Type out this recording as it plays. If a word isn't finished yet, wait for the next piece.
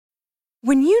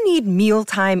When you need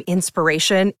mealtime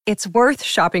inspiration, it's worth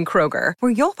shopping Kroger,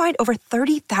 where you'll find over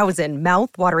 30,000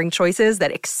 mouth-watering choices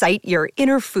that excite your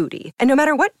inner foodie. And no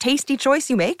matter what tasty choice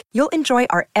you make, you'll enjoy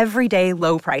our everyday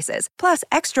low prices, plus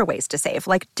extra ways to save,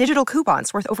 like digital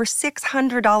coupons worth over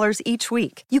 $600 each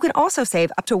week. You can also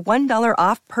save up to $1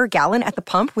 off per gallon at the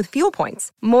pump with fuel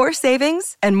points. More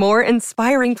savings and more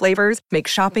inspiring flavors make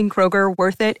shopping Kroger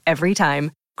worth it every time.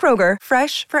 Kroger,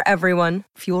 fresh for everyone.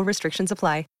 Fuel restrictions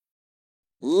apply.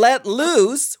 Let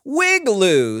loose,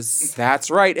 Wigloose. That's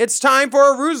right. It's time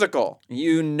for a Rusical.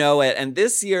 You know it. And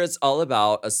this year it's all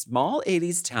about a small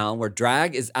 80s town where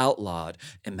drag is outlawed.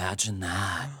 Imagine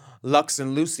that. Lux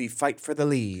and Lucy fight for the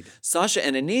lead. Sasha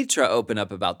and Anitra open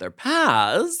up about their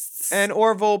pasts. And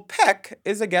Orville Peck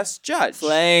is a guest judge.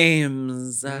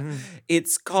 Flames.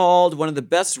 It's called one of the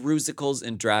best Rusicals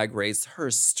in Drag Race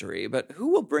history. But who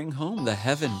will bring home the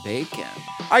heaven bacon?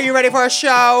 Are you ready for a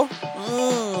show?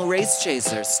 Race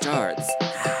Chaser starts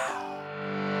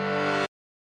now.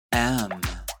 M.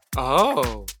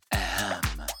 Oh. M.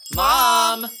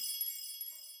 Mom!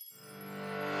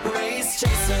 Race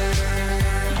Chaser.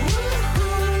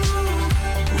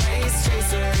 Race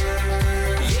Chaser.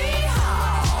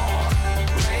 Yeehaw!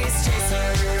 Race Chaser.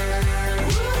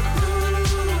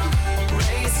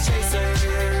 Race Chaser.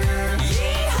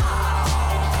 Yeehaw!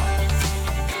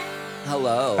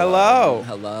 Hello. Hello.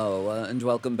 Hello, and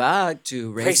welcome back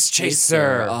to Race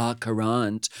Chaser.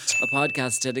 Current, a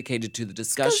podcast dedicated to the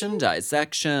discussion,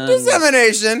 dissection,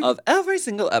 Dissemination of every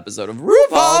single episode of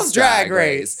RuPaul's Drag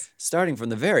Race. Starting from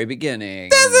the very beginning.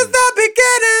 This is the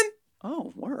beginning.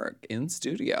 Oh, work in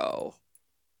studio.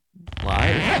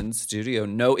 Live in studio.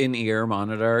 No in-ear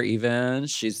monitor even.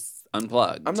 She's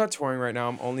unplugged. I'm not touring right now.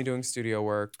 I'm only doing studio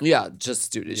work. Yeah, just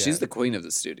studio. Yeah. She's the queen of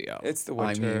the studio. It's the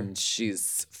winter. I mean,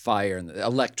 she's fire in the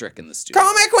electric in the studio.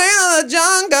 Call me queen of the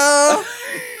jungle.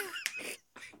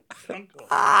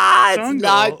 It's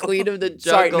not queen of the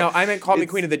jungle. Sorry, no, I meant call me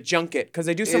queen of the junket because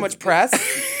I do so much press.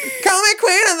 Call me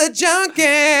queen of the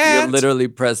junket. You're literally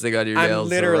pressing on your I'm nails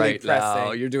literally right pressing.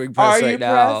 now. You're doing press Are right you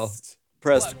now.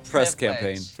 pressed? Press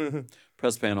campaign.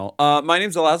 Press panel. My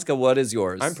name's Alaska. What is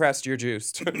yours? I'm pressed. You're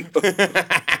juiced.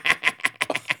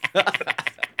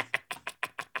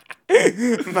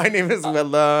 My name is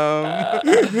Willem.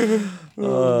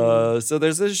 So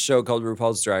there's this show called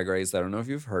RuPaul's Drag Race. I don't know if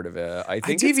you've heard of it. I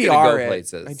think I it's gonna DVR go it.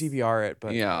 places. I DVR it,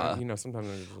 but Yeah. Sometimes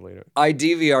I just delete it. I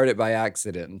DVR'd it by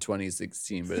accident in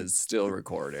 2016, but it's still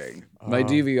recording. My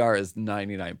DVR is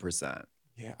 99%.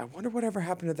 Yeah, I wonder whatever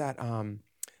happened to that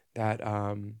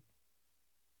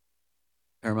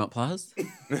Paramount Plus?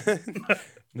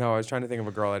 No, I was trying to think of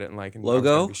a girl I didn't like. And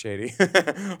Logo? I was gonna be shady.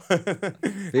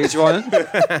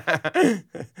 VH1?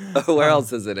 Where else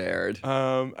has it aired?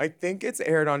 I think it's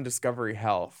aired on Discovery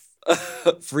Health.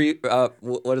 Free,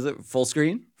 what is it? Full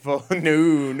screen? No. Nope.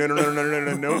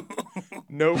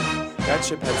 That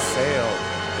ship has sailed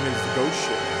and it's the ghost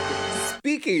ship.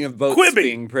 Speaking of boats Quibi.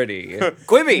 being pretty.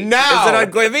 Quibi! No. Is it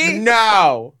on Quibi?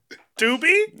 No.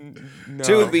 Doobie? No.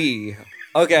 To be.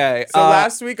 Okay. So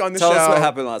last week on the tell show, us what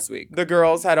happened last week. the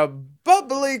girls had a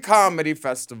bubbly comedy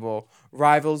festival.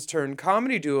 Rivals turned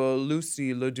comedy duo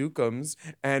Lucy Leducums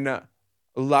and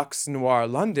Lux Noir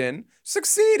London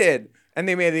succeeded. And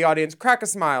they made the audience crack a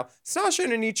smile. Sasha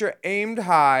and Anitra aimed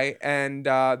high, and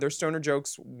their stoner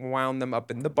jokes wound them up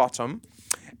in the bottom.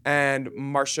 And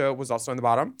Marsha was also in the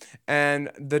bottom. And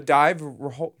the dive,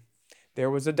 there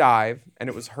was a dive, and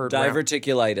it was heard.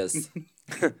 Diverticulitis.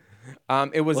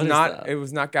 It was What is not. that? It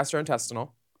was not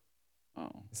gastrointestinal. Oh.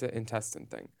 It's an intestine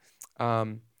thing.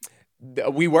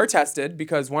 We were tested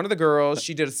because one of the girls,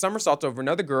 she did a somersault over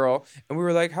another girl, and we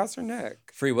were like, "How's her neck?"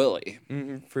 Free Willy.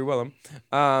 Free Willem.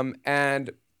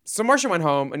 And so Marsha went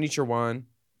home. Anitra won,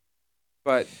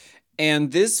 but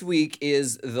And this week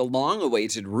is the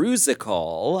long-awaited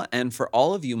Rusical. And for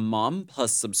all of you Mom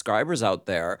Plus subscribers out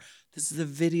there, this is a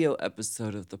video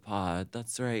episode of the pod.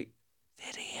 That's right.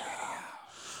 Video.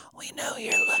 We know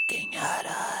you're looking at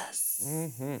us.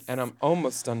 and I'm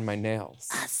almost done my nails.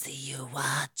 I see you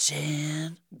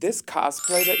watching. This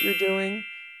cosplay that you're doing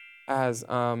as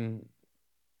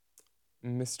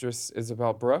Mistress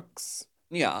Isabel Brooks.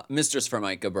 Yeah, Mistress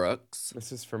Formica Brooks.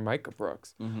 This is for Micah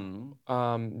Brooks.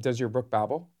 Mm-hmm. Does your book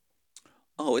babble?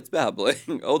 Oh, it's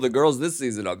babbling. Oh, the girls this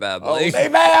season are babbling. they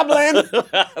babbling.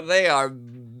 They are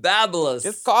babblous.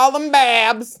 Just call them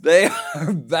babs. They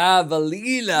are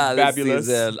babbalina this Fabulous.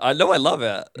 season. I know, I love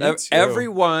it. Me too.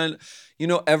 Everyone,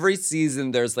 every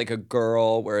season there's like a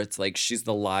girl where it's like she's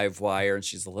the live wire and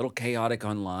she's a little chaotic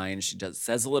online. She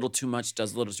says a little too much,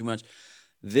 does a little too much.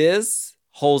 This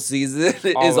whole season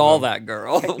All is of all them. that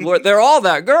girl. They're all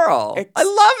that girl. I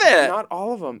love it. Not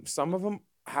all of them. Some of them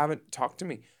haven't talked to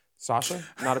me. Sasha,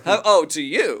 not a peep. Oh, to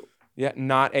you. Yeah,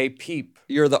 not a peep.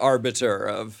 You're the arbiter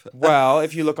of. Well,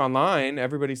 if you look online,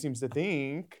 everybody seems to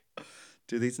think.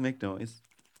 Do these make noise?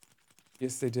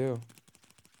 Yes, they do.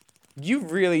 You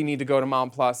really need to go to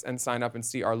Mom Plus and sign up and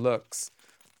see our looks.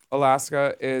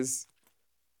 Alaska is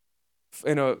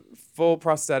in a full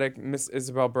prosthetic Mistress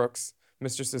Isabel Brooks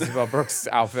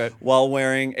outfit. While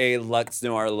wearing a Lux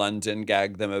Noir London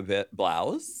Gag Them a Bit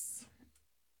blouse.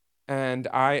 And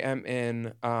I am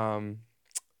in off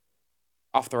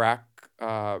the rack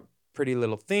Pretty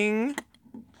Little Thing.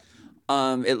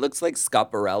 It looks like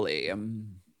Scott Pirelli.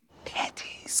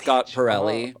 Scott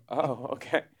Pirelli. Oh,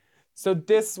 okay. So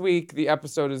this week the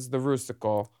episode is the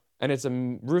Rusical, and it's a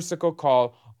Rusical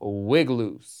called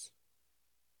Wigloose.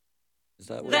 Is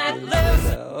that what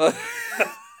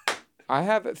I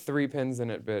have 3 pins in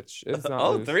it, bitch. It's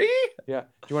not loose. 3? Yeah. Do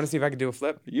you want to see if I can do a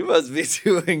flip? You must be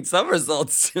doing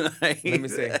somersaults tonight. Let me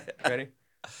see. Ready?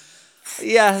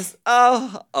 Yes.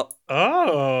 Oh.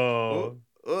 Hold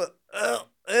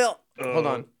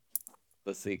on.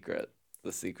 The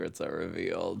secrets are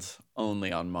revealed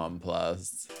only on Mom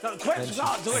Plus.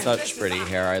 Such pretty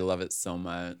hair. I love it so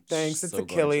much. Thanks. It's So a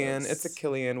Killian. gorgeous. It's a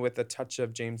Killian with a touch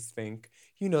of James Fink.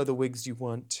 You know the wigs you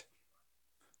want.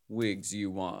 Wigs you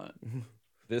want.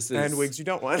 This is And wigs you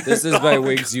don't want. This is by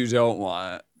wigs you don't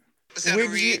want.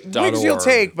 wigs you'll .org.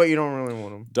 take, but you don't really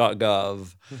want them.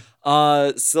 .gov.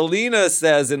 Selena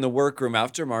says in the workroom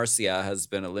after Marcia has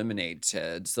been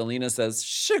eliminated, Selena says,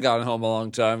 should have gone home a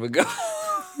long time ago.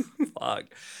 Fuck.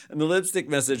 And the lipstick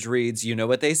message reads, you know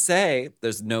what they say.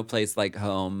 There's no place like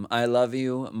home. I love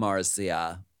you,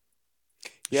 Marcia.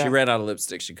 Yeah. She ran out of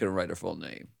lipstick. She couldn't write her full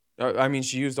name. I mean,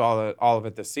 she used all of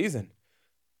it this season.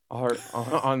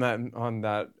 On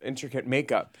that intricate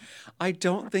makeup. I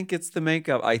don't think it's the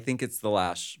makeup. I think it's the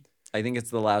lash. I think it's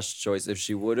the lash choice. If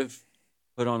she would have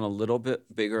put on a little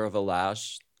bit bigger of a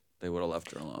lash, they would have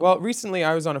left her alone. Well, recently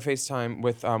I was on a FaceTime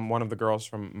with one of the girls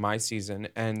from my season,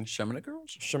 and Shemina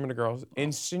girls? Shimmer Girls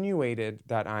insinuated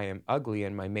that I am ugly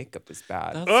and my makeup is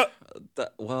bad.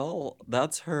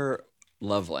 That's her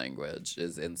love language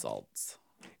is insults.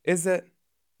 Is it?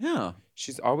 Yeah.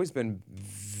 She's always been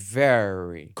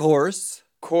very Coarse.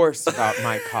 coarse about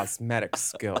my cosmetic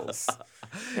skills.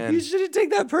 And You shouldn't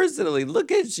take that personally.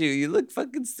 Look at you. You look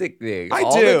fucking sickening I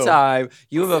all do. the time.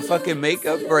 You have a fucking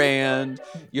makeup brand.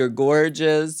 You're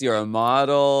gorgeous. You're a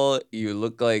model. You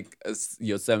look like a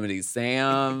Yosemite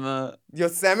Sam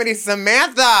Yosemite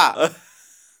Samantha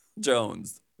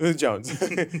Jones. Jones.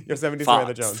 Yosemite Fox.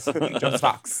 Samantha Jones. Jones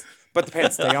Fox. But the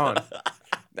pants stay on.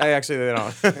 They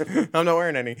don't. I'm not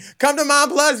wearing any. Come to Mom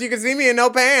Plus. You can see me in no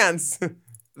pants.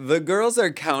 The girls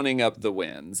are counting up the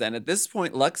wins, and at this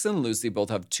point, Lux and Lucy both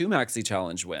have 2 Maxi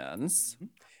Challenge wins.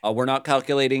 We're not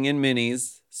calculating in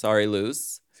minis. Sorry,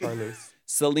 Luce. Sorry, Luce.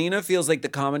 Selena feels like the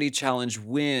Comedy Challenge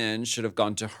win should have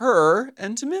gone to her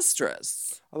and to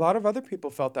Mistress. A lot of other people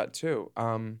felt that too.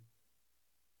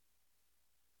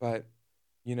 But,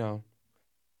 you know.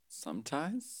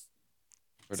 Sometimes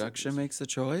production makes a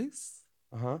choice,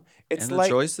 It's and like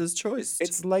the choice is choice.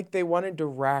 it's like they wanted to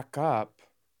rack up.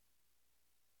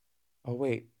 Oh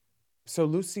wait, so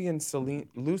Lucy and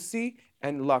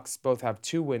Lux both have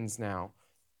 2 wins now,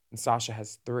 and Sasha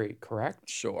has 3. Correct?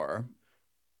 Sure.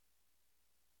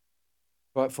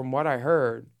 But from what I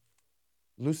heard,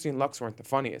 Lucy and Lux weren't the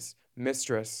funniest.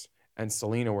 Mistress and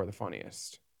Selena were the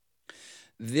funniest.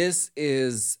 This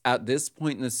is, at this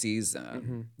point in the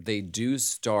season, they do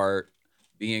start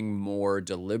being more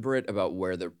deliberate about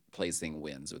where they're placing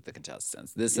wins with the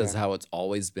contestants. This is how it's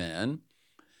always been,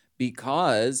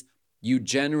 because you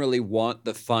generally want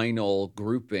the final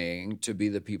grouping to be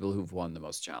the people who've won the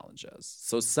most challenges.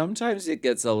 So sometimes it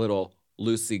gets a little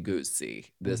loosey-goosey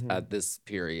at this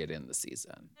period in the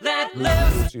season.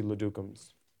 Lucy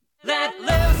Ladukums.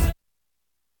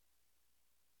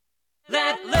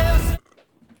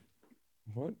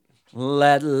 What?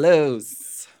 Let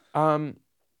loose.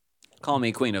 Call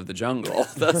me Queen of the Jungle.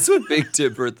 That's what Big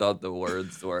Dipper thought the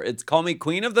words were. It's call me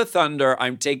Queen of the Thunder.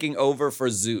 I'm taking over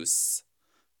for Zeus.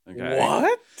 Okay.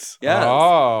 What? Yes.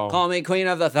 Oh. Call me Queen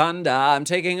of the Thunder. I'm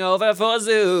taking over for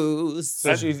Zeus.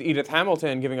 So she's Edith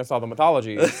Hamilton giving us all the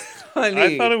mythologies. Honey.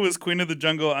 I thought it was Queen of the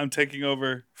Jungle. I'm taking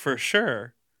over for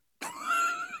sure.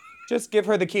 Just give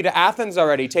her the key to Athens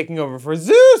already, taking over for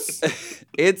Zeus.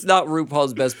 It's not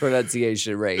RuPaul's best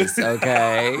pronunciation race,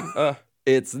 okay?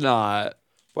 It's not.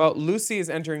 Well, Lucy is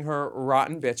entering her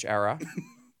rotten bitch era,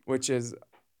 which is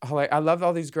I love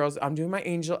all these girls. I'm doing my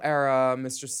angel era,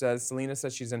 Mistress says. Selena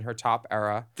says she's in her top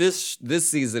era. This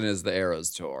season is the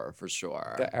Eras tour for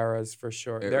sure. The eras for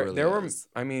sure. It There really were, is.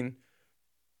 I mean,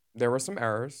 there were some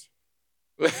errors.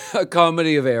 A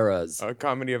comedy of eras. A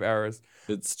comedy of errors.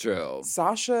 It's true.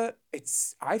 Sasha,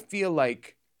 I feel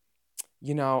like,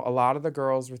 you know, a lot of the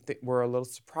girls were a little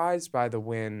surprised by the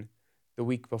win the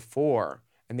week before,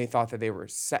 and they thought that they were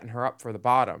setting her up for the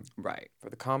bottom, Right. for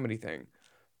the comedy thing.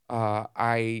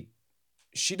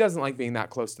 She doesn't like being that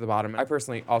close to the bottom. I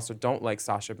personally also don't like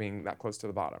Sasha being that close to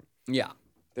the bottom. Yeah.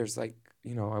 There's like,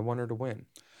 you know, I want her to win.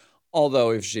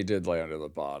 Although if she did land at the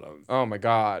bottom, Oh my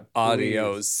God.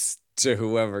 adios to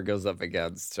whoever goes up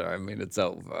against her. I mean, it's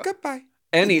over. Goodbye.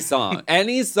 Any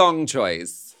song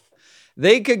choice.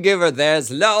 They could give her There's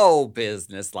No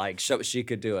Business. Like, she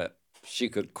could do it. She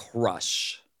could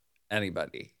crush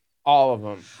anybody. All of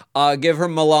them. Give her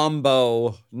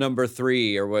Malambo number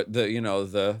 3 or what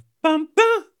the bum,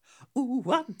 bum, ooh,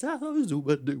 what does,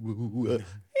 what do,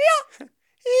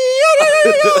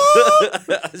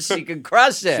 she could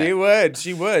crush it.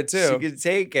 She would too. She could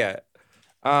take it.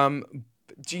 Do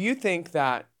you think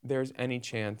that there's any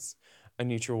chance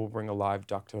Anitra will bring a live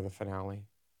duck to the finale?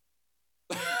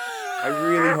 I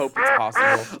really hope it's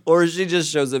possible. Or she just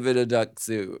shows up in a duck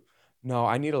suit. No,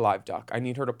 I need a live duck. I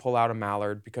need her to pull out a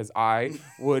mallard because I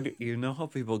would. You know how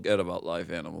people get about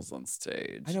live animals on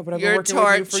stage. I know, but I've been working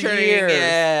with you for torturing years.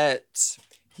 it.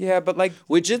 Yeah, but like,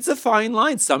 Which it's a fine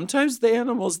line. Sometimes the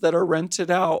animals that are rented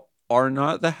out are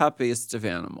not the happiest of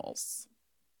animals.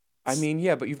 I mean,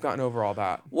 yeah, but you've gotten over all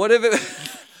that. What if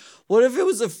it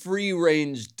was a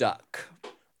free-range duck?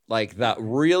 Like that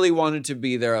really wanted to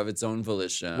be there of its own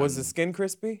volition. Was the skin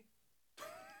crispy?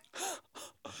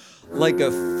 Like a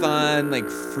fun, like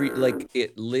free, like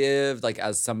it lived like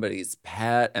as somebody's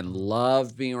pet and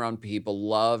loved being around people,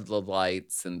 loved the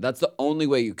lights, and that's the only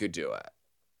way you could do it.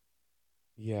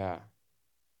 Yeah.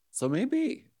 So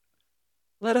maybe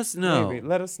let us know. Maybe.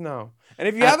 Let us know. And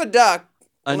if you have a duck,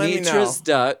 let me know.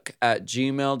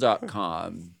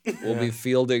 anitrasduck@gmail.com. We'll be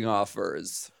fielding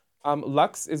offers.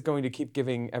 Lux is going to keep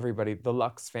giving everybody the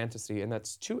Lux fantasy, and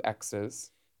that's 2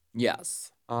 X's.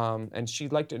 Yes. And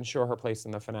she'd like to ensure her place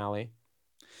in the finale.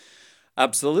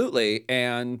 Absolutely.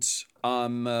 And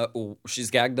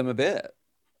she's gagged them a bit.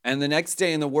 And the next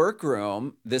day in the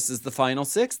workroom, this is the final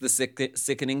 6, the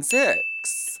sickening 6.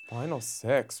 Final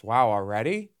 6. Wow,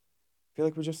 already? I feel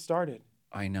like we just started.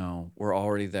 I know. We're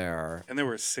already there. And there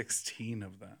were 16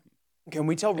 of them. Can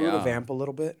we tell Rue to Yeah. vamp a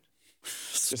little bit?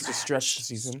 Just to stretch the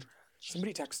season.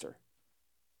 Somebody text her.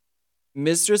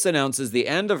 Mistress announces the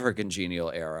end of her congenial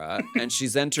era, and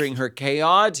she's entering her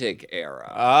chaotic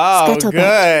era. Oh,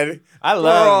 good. I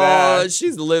love Oh, that.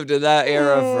 she's lived in that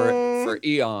era for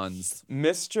eons.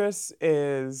 Mistress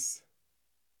is,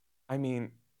 I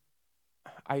mean,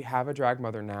 I have a drag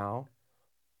mother now,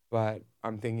 but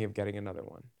I'm thinking of getting another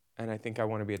one. And I think I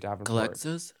want to be a Davenport.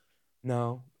 Alexis?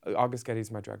 No, August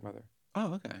Getty's my drag mother.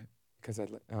 Oh, okay. Because I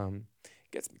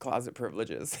gets me closet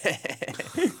privileges.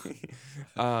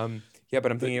 Yeah, but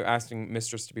I'm thinking of asking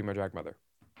Mistress to be my drag mother.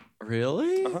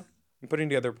 Really? Uh-huh. I'm putting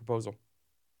together a proposal.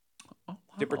 Oh, wow.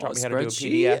 Dipper taught me how to do a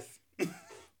Spreadsheet? PDF.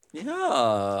 Yeah,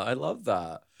 I love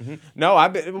that. No, I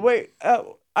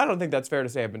don't think that's fair to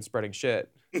say I've been spreading shit.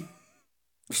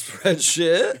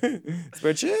 Spreadsheet?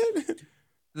 Spread shit?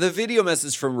 The video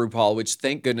message from RuPaul, which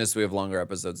thank goodness we have longer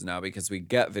episodes now because we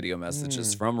get video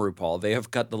messages from RuPaul. They have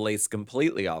cut the lace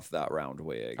completely off that round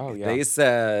wig. Oh, yeah. They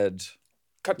said,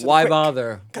 Cut to the why quick.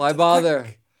 bother? Cut Why to the bother?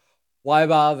 quick. Why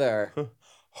bother?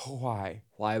 Why?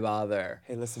 Why bother?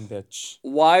 Hey, listen, bitch.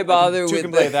 Why bother Two with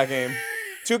can play at that game.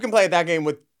 2 can play at that game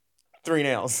with 3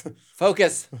 nails.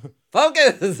 Focus.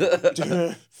 Focus.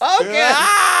 Focus.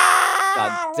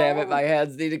 God damn it, my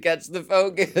hands need to catch the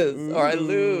focus or I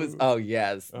lose. Oh,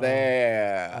 yes.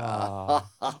 There.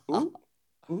 Ooh.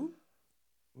 Ooh.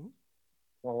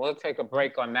 Well, we'll take a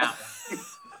break on that one.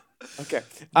 Okay.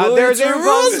 There's There's a a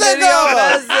rules video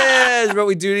Rusical. message. But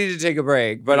we do need to take a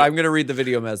break. But I'm going to read the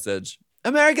video message.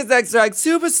 America's Next Drag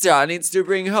Superstar needs to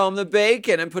bring home the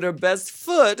bacon and put her best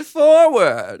foot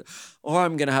forward. Or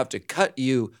I'm going to have to cut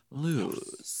you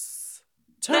loose.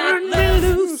 Turn me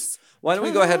loose. Why don't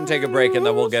we go ahead and take a break and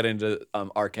then we'll get into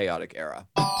our chaotic era.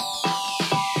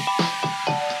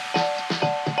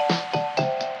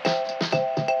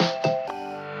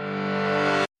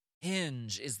 Hinge.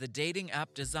 Hinge is the dating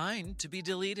app designed to be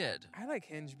deleted. I like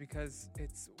Hinge because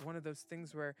it's one of those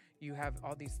things where you have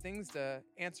all these things to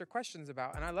answer questions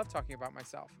about, and I love talking about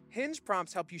myself. Hinge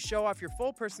prompts help you show off your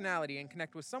full personality and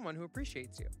connect with someone who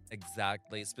appreciates you.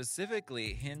 Exactly.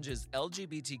 Specifically, Hinge's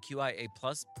LGBTQIA+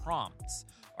 prompts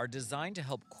are designed to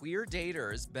help queer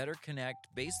daters better connect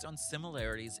based on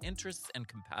similarities, interests, and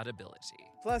compatibility.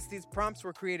 Plus, these prompts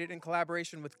were created in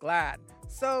collaboration with GLAAD,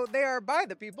 so they are by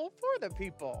the people for the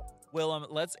people. Willem,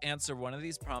 let's answer one of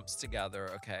these prompts together.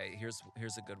 Okay, here's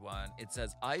a good one. It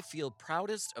says, I feel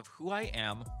proudest of who I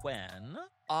am when...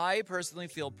 I personally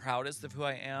feel proudest of who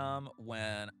I am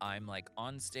when I'm like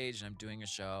on stage and I'm doing a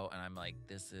show and I'm like,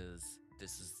 this is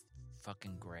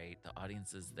fucking great. The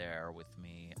audience is there with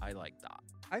me. I like that.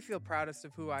 I feel proudest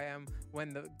of who I am when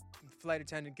the flight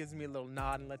attendant gives me a little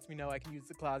nod and lets me know I can use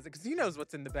the closet because he knows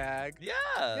what's in the bag. Yeah.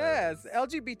 Yes,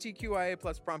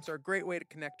 LGBTQIA+ prompts are a great way to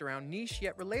connect around niche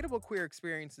yet relatable queer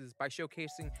experiences by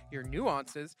showcasing your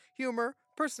nuances, humor,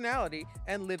 personality,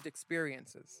 and lived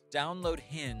experiences. Download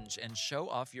Hinge and show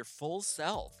off your full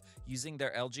self using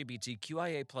their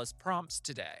LGBTQIA+ prompts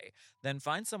today. Then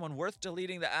find someone worth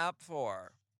deleting the app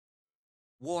for.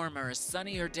 Warmer,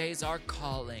 sunnier days are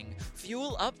calling.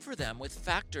 Fuel up for them with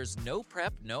Factor's no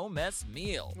prep, no mess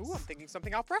meals. Ooh, I'm thinking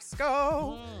something al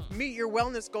fresco. Meet your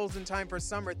wellness goals in time for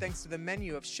summer thanks to the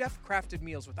menu of chef-crafted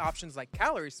meals with options like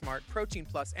Calorie Smart, Protein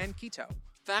Plus, and Keto.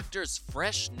 Factor's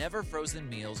fresh, never frozen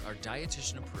meals are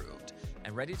dietitian approved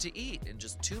and ready to eat in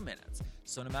just 2 minutes.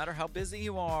 So no matter how busy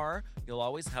you are, you'll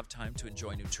always have time to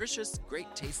enjoy nutritious, great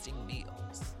tasting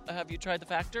meals. Have you tried the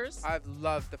Factors? I've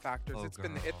loved the Factors. Oh, It's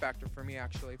been the girl. it factor for me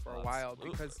actually for a while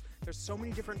because there's so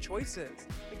many different choices.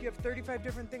 Like you have 35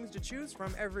 different things to choose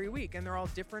from every week and they're all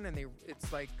different and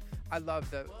it's like I love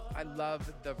the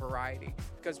variety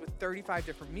because with 35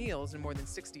 different meals and more than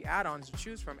 60 add-ons to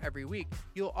choose from every week,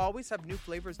 you'll always have new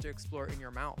flavors to explore in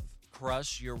your mouth.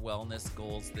 Crush your wellness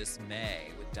goals this May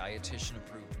with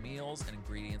dietitian-approved meals and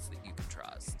ingredients that you can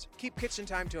trust. Keep kitchen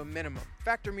time to a minimum.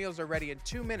 Factor meals are ready in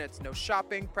 2 minutes. No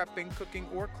shopping, prepping, cooking,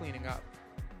 or cleaning up.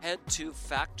 Head to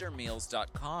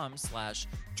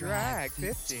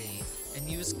factormeals.com/drag50 and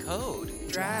use code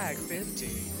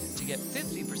DRAG50 to get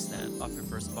 50% off your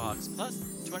first box plus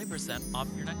 20% off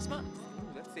your next month.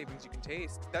 Ooh, that's savings you can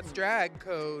taste. That's drag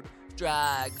code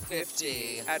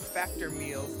Drag50 at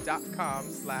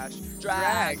factormeals.com/drag50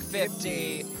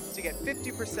 Drag50 to get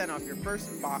 50% off your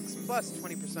first box plus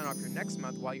 20% off your next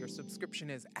month while your subscription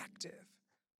is active.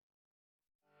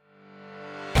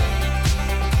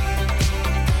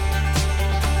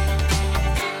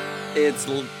 It's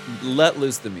Let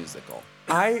Loose the musical.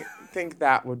 I think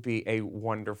that would be a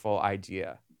wonderful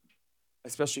idea,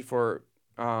 especially for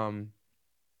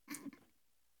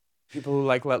people who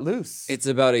like Let Loose. It's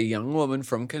about a young woman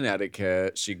from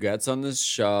Connecticut. She gets on this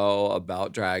show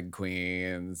about drag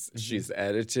queens. Mm-hmm. She's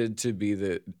edited to be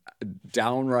the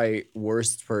downright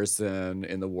worst person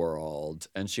in the world,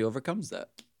 and she overcomes it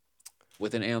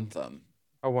with an anthem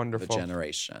a of a wonderful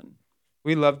generation.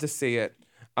 We love to see it.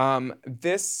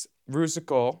 This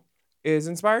Rusical is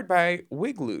inspired by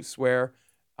Wigloose, where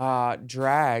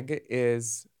drag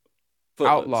is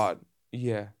Footloose. outlawed.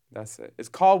 Yeah, that's it. It's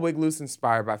called Wigloose,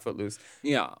 inspired by Footloose.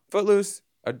 Yeah. Footloose,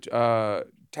 a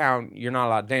town you're not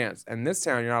allowed to dance, and this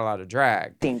town you're not allowed to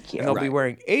drag. Thank you. And they'll be Right.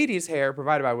 wearing 80s hair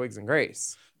provided by Wigs and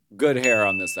Grace. Good hair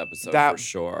on this episode That for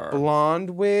sure.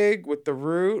 Blonde wig with the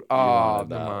root. You Oh, wanted come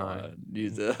that on. one. You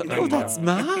did. I Oh, know. that's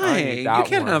mine. I need You that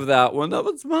can't one. have that one. That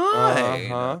was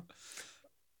mine. Uh-huh.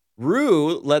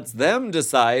 Rue lets them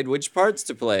decide which parts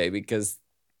to play because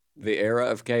the era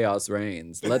of chaos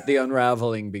reigns. Let the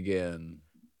unraveling begin.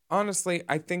 Honestly,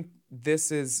 I think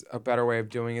this is a better way of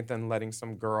doing it than letting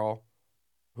some girl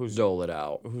who's Dole it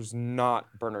out.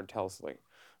 not Bernard Telsley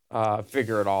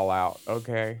figure it all out,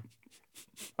 okay?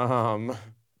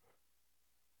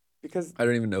 Because I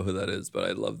don't even know who that is, but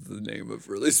I love the name of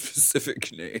really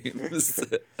specific names.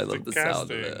 I love the sound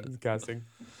of it. he's casting.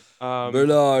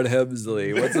 Bernard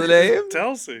Hemsley. What's the name?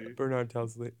 Telsey. Bernard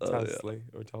Telsley. Oh, yeah. Telsley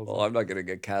or Telsley. Well, I'm not going to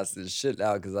get cast as shit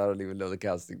now because I don't even know the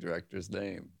casting director's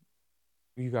name.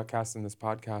 You got cast in this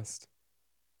podcast.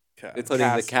 Cat. It's Putting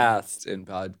the cast. cast in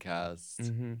podcast.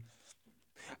 Mm-hmm.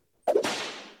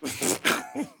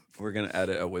 We're going to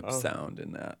edit a whip Oh. sound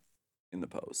in that, in the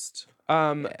post.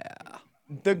 Yeah.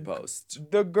 The The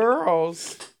post. the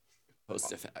girls.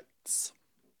 Post effects.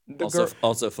 The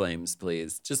Also flames,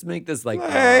 please. Just make this like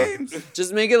Flames.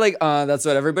 just make it like that's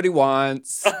what everybody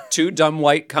wants. Two dumb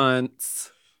white cunts.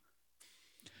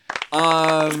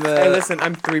 Hey, listen,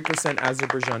 I'm 3%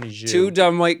 Azerbaijani Jew. Two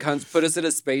dumb white cunts put us in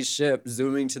a spaceship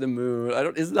zooming to the moon.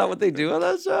 Isn't that what they do on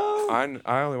that show?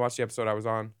 I only watched the episode I was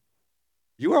on.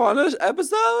 You were on an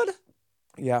episode?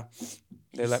 Yeah.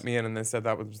 They let me in and they said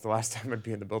that was the last time I'd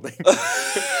be in the building.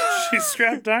 She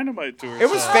strapped dynamite to herself. It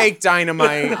was fake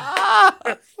dynamite.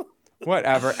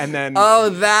 Whatever. And then Oh,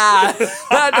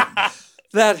 that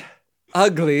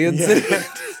ugly incident.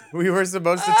 we were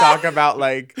supposed to talk about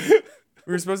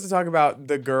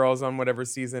the girls on whatever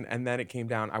season, and then it came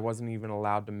down. I wasn't even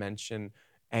allowed to mention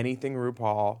anything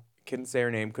RuPaul. Couldn't say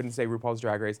her name. Couldn't say RuPaul's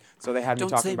Drag Race. So they had me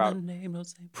talking about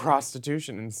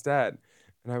prostitution instead.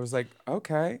 And I was like,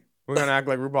 okay. We're going to act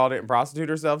like RuPaul didn't prostitute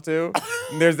herself too?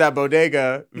 And there's that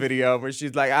bodega video where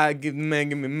she's like, give me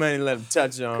money, let him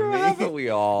touch on me. Haven't we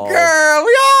all? Girl,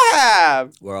 we all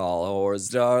have. We're all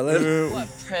whores, darling. What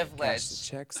Cash privilege. the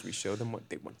checks. We show them what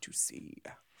they want to see.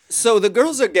 So the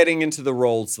girls are getting into the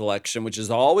role selection, which is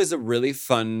always a really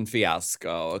fun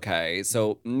fiasco. Okay,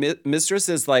 so Mistress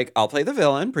is like, I'll play the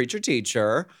villain, preacher,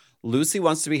 teacher. Lucy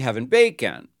wants to be Heaven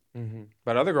Bacon. Mm-hmm.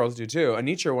 But other girls do too.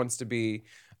 Anitra wants to be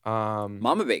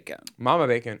Mama Bacon. Mama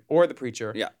Bacon or the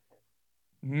preacher. Yeah.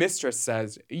 Mistress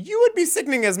says, you would be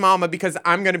sickening as Mama because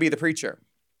I'm going to be the preacher.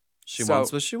 She So-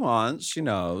 wants what she wants. She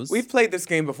knows. We've played this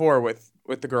game before with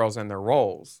the girls and their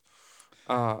roles.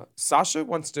 Sasha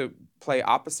wants to play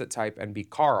opposite type and be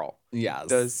Carl, yes.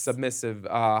 the submissive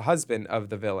husband of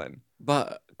the villain.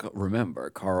 But remember,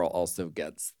 Carl also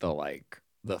gets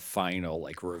the final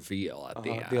reveal at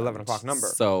the end. The 11 o'clock number.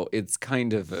 So it's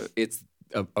kind of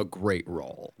a great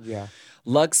role. Yeah.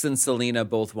 Lux and Selena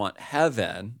both want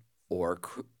Heaven or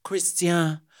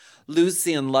Christian.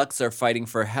 Lucy and Lux are fighting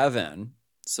for Heaven.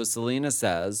 So Selena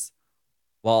says,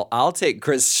 well, I'll take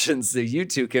Christian so you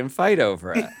two can fight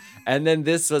over it. And then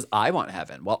this was, I want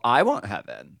Heaven. Well, I want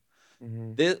Heaven.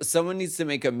 Mm-hmm. Someone needs to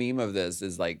make a meme of this.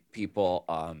 Is people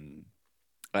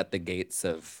at the gates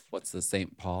of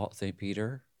St.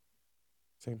 Peter?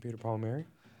 St. Peter, Paul, and Mary?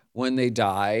 When they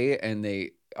die and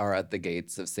they are at the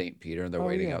gates of St. Peter and they're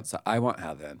waiting outside. I want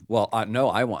Heaven. Well, no,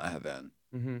 I want Heaven.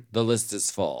 Mm-hmm. The list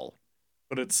is full.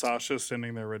 But it's Sasha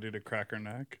standing there ready to crack her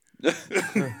neck.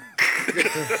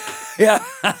 Yeah.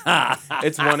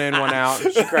 It's one in, one out.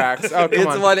 She cracks. Oh, come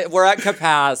on. We're at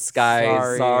Capace,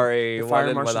 guys. Sorry. The One fire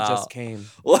in, marshal one just out. came.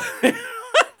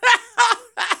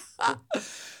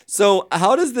 So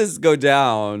how does this go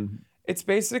down? It's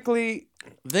basically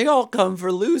They all come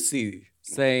for Lucy,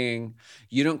 saying,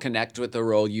 you don't connect with the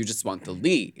role, you just want the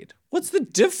lead. What's the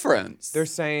difference? they're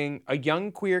saying a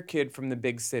young queer kid from the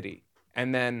big city.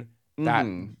 And then that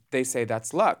they say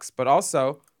that's Lux. But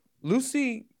also,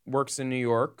 Lucy works in New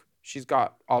York. She's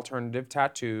got alternative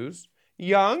tattoos.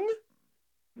 Young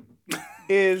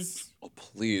is... Oh,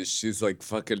 please. She's like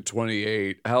fucking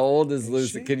 28. How old is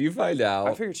Lucy? she? Can you find out?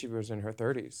 I figured she was in her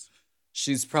 30s.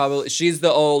 She's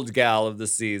the old gal of the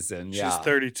season. Yeah. She's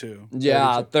 32.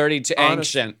 Yeah, 32.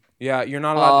 Honest- Ancient. Yeah, you're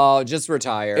not allowed... Oh, just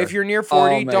retire. if you're near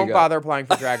 40, my don't God. bother applying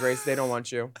for Drag Race. They don't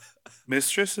want you.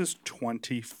 Mistress is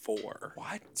 24.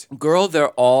 What? Girl, they're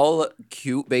all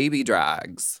cute baby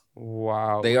drags.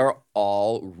 Wow. They are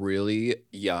all really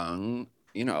young,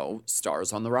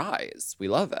 stars on the rise. We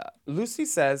love it. Lucy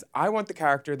says, I want the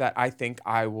character that I think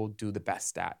I will do the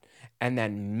best at. And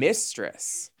then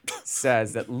Mistress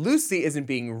says that Lucy isn't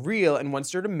being real and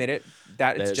wants her to admit it,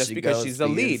 that it's There just she because goes she's the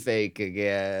being lead. fake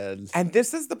again. And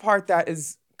this is the part that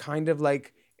is kind of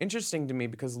interesting to me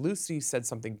because Lucy said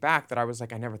something back that I was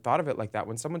like, I never thought of it like that.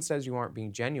 When someone says you aren't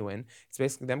being genuine, it's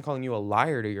basically them calling you a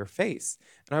liar to your face.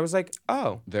 And I was like,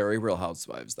 oh. Very Real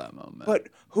Housewives, that moment. But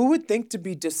who would think to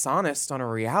be dishonest on a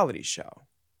reality show?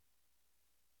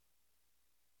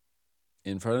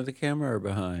 In front of the camera or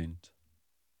behind?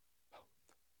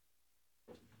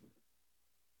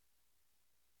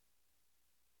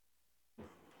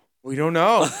 We don't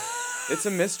know. It's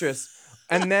a mistress.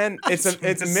 And then it's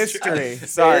a mystery.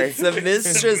 Sorry. It's a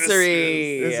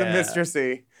mistressery. It's a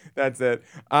mistressy. That's it.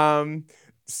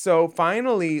 So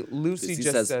finally, Lucy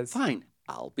just says, fine,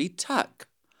 I'll be Tuck.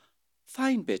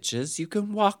 Fine, bitches, you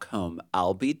can walk home.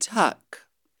 I'll be Tuck.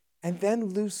 and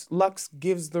then Lux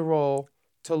gives the role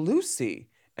to Lucy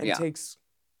and takes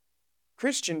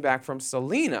Christian back from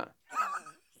Selena.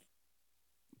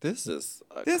 This is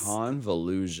a This-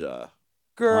 convolution.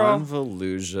 Girl.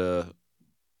 Convolution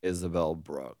Isabel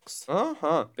Brooks.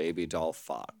 Uh-huh. Baby doll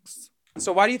Fox.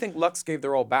 So why do you think Lux gave the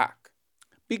role back?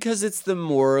 Because it's the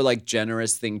more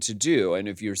generous thing to do. And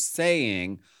if you're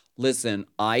saying, listen,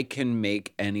 I can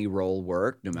make any role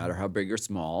work, no matter how big or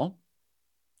small.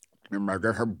 No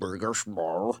matter how big or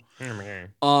small.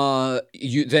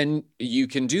 Then you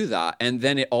can do that. And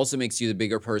then it also makes you the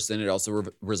bigger person. It also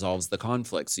resolves the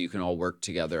conflict. So you can all work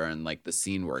together and the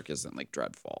scene work isn't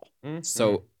dreadful. Mhm.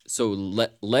 So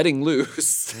letting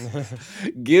loose,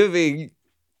 giving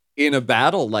in a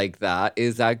battle like that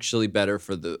is actually better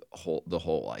for the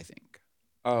whole, I think.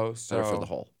 Oh, Better for the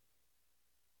whole.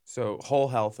 So whole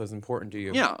health is important to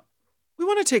you. Yeah. We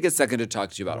want to take a second to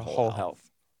talk to you about The whole health.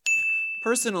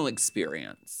 Personal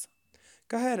experience.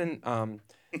 Go ahead and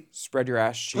spread your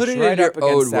ass cheeks Put it right in your up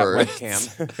against own that words.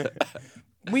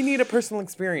 webcam. We need a personal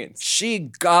experience. She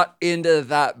got into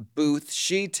that booth.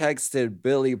 She texted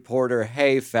Billy Porter,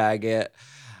 "Hey, faggot."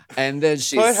 And then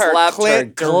she Put her slapped her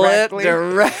clit clit directly.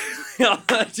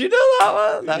 Do you know that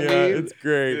one? That meme? it's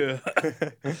great.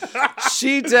 Yeah.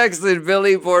 She texted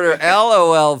Billy Porter,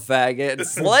 "LOL, faggot," and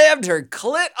slammed her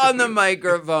clit on the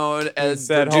microphone and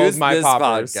Said, produced "Hold my this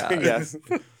poppers." podcast.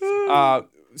 Yes.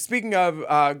 Speaking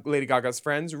of Lady Gaga's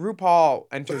friends, RuPaul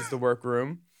enters the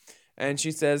workroom, and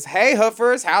she says, "Hey,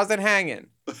 hoofers, how's it hanging?"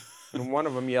 And one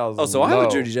of them yells, Oh, so I'm a "Low."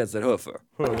 Judy Jetson hoofer.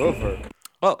 Hoofer.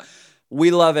 Oh,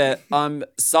 we love it.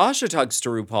 Sasha talks to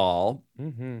RuPaul,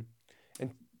 Mm-hmm.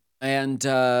 and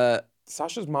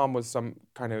Sasha's mom was some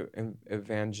kind of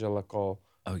evangelical,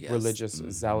 oh yes, religious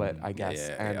zealot, I guess,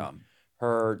 and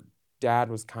her dad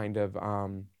was kind of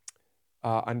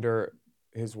under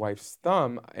his wife's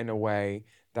thumb in a way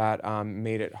that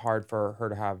made it hard for her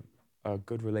to have a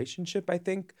good relationship, I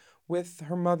think, with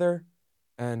her mother,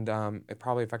 and it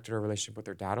probably affected her relationship with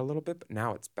her dad a little bit, but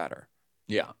now it's better.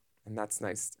 Yeah. And that's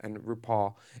nice. And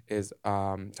RuPaul is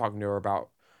talking to her about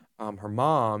her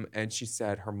mom, and she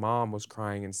said her mom was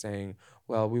crying and saying,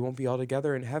 "Well, we won't be all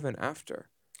together in heaven after."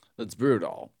 That's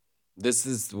brutal. This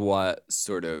is what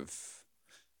sort of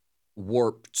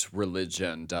warped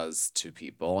religion does to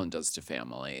people and does to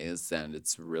families, and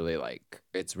it's really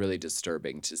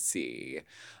disturbing to see.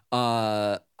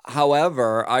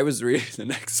 However, I was reading the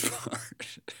next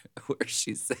part where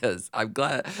she says,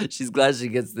 she's glad she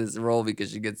gets this role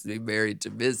because she gets to be married to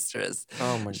Mistress.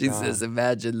 Oh my She God. says,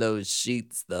 "Imagine those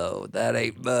sheets though. That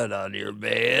ain't mud on your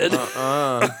bed."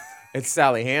 It's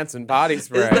Sally Hansen body Is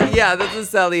spray. that- yeah, that's a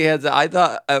Sally Hansen.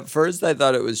 At first I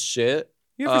thought it was shit.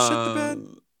 You ever shit the bed?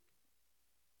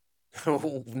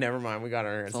 Oh, never mind. We got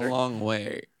our It's a answer. long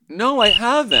way. No, I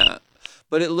haven't.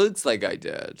 But it looks like I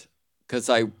did. Because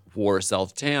I wore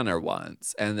self-tanner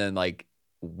once and then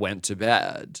went to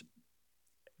bed.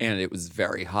 And it was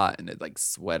very hot and it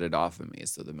sweated off of me.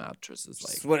 So the mattress is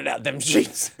Sweated out them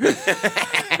sheets.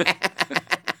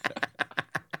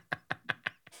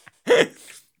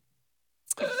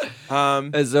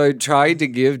 And so I tried to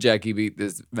give Jackie Beat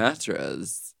this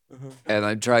mattress. And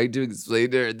I tried to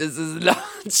explain to her, this is not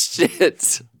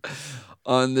shit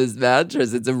on this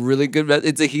mattress. It's a really good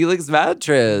it's a Helix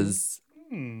mattress.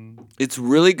 It's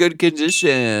really good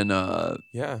condition.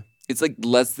 Yeah. It's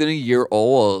less than a year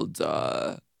old.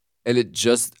 And it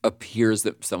just appears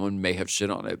that someone may have shit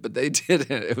on it, but they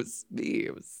didn't. It was me.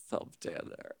 It was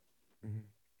self-tanner.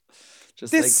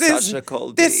 Just Sasha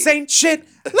Colby. This ain't shit.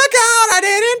 Look out,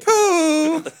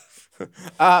 I didn't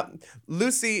poo.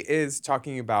 Lucy is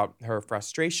talking about her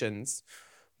frustrations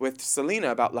with Selena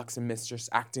about Lux and Mistress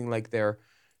acting like they're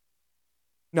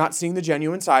not seeing the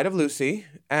genuine side of Lucy.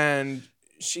 And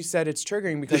she said it's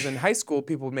triggering because in high school,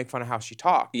 people would make fun of how she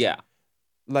talked. Yeah.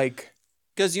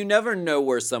 Because you never know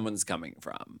where someone's coming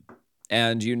from.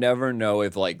 And you never know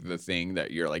if the thing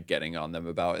that you're getting on them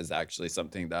about is actually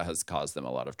something that has caused them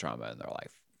a lot of trauma in their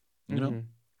life. You know?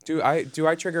 Do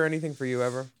I trigger anything for you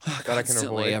ever that I can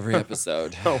Constantly, avoid? every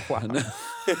episode. Oh, wow.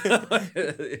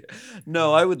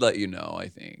 No, I would let you know, I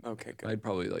think. Okay, good. I'd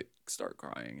probably start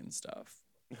crying and stuff.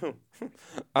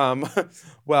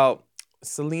 Well,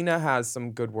 Selena has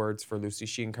some good words for Lucy.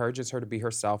 She encourages her to be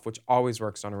herself, which always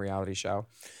works on a reality show.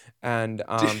 And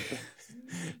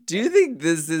do you think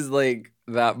this is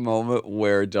that moment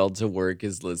where Delta Work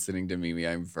is listening to Mimi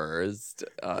I'm First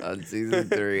on season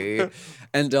 3,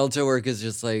 and Delta Work is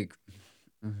just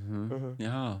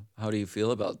yeah, how do you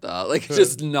feel about that?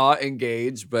 Just not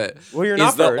engaged, but well, you're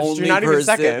not first. You're not even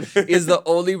second. Is the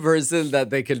only person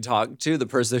that they can talk to, the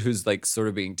person who's sort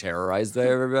of being terrorized by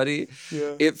everybody.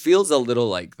 Yeah. It feels a little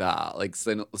like that.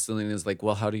 Selena's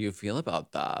well, how do you feel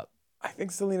about that? I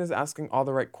think Selena's asking all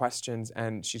the right questions,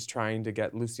 and she's trying to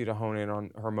get Lucy to hone in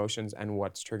on her emotions and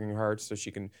what's triggering her so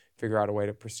she can figure out a way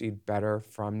to proceed better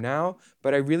from now.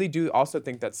 But I really do also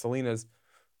think that Selena's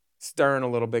stirring a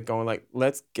little bit, going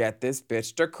let's get this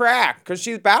bitch to crack, because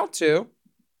she's about to.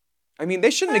 I mean, they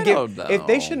shouldn't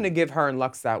have give her and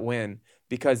Lux that win,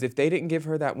 because if they didn't give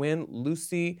her that win,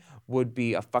 Lucy would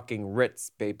be a fucking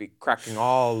Ritz baby, cracking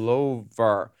all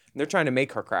over. And they're trying to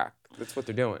make her crack. That's what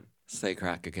they're doing. Say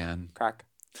crack again. Crack.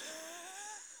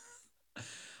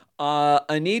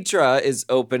 Anitra is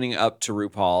opening up to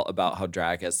RuPaul about how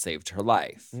drag has saved her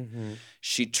life. Mm-hmm.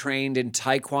 She trained in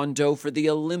Taekwondo for the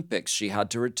Olympics. She had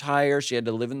to retire. She had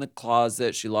to live in the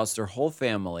closet. She lost her whole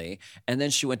family. And then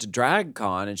she went to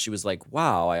DragCon and she was like,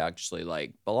 wow, I actually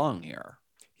belong here.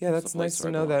 Yeah, It's that's the place nice to where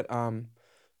I know belong.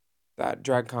 that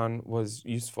DragCon was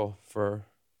useful for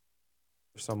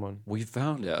someone. We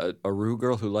found it. A Ru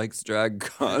girl who likes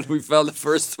DragCon. We found the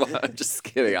first one. I'm just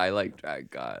kidding. I like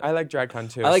DragCon. I like DragCon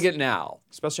too. I like it now.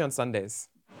 especially on Sundays.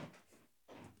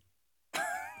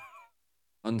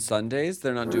 On Sundays?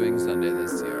 They're not doing Sunday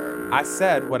this year. I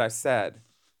said what I said.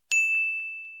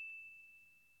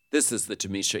 This is the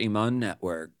Tamisha Iman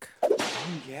Network. Oh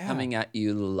yeah. Coming at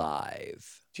you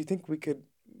live. Do you think we could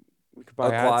buy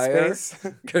Acquire? ad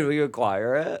space? Could we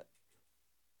acquire it?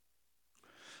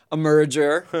 A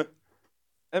merger.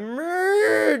 A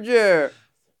merger.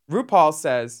 RuPaul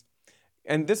says,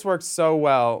 and this works so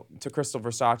well to Crystal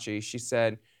Versace. She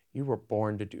said, "You were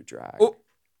born to do drag." Oh.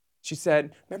 She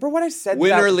said, "Remember what I said?"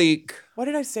 Winner leak. What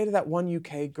did I say to that one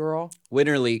UK girl?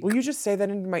 Winner leak. Will you just say that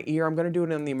into my ear? I'm gonna do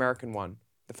it in the American one,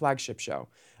 the flagship show.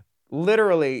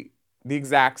 Literally the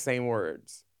exact same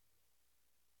words.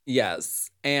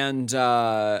 Yes. And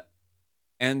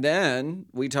then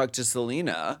we talked to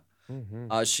Selena.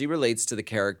 Mm-hmm. She relates to the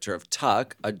character of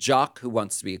Tuck, a jock who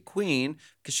wants to be a queen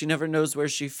because she never knows where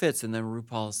she fits. And then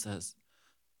RuPaul says,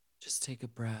 just take a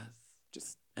breath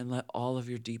Just and let all of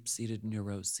your deep-seated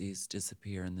neuroses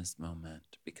disappear in this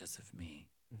moment because of me.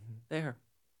 Mm-hmm. There.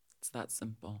 It's that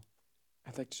simple.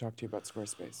 I'd like to talk to you about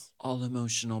Squarespace. All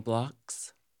emotional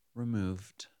blocks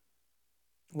removed.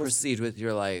 Will, Proceed with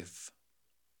your life.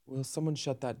 will someone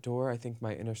shut that door? I think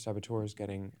my inner saboteur is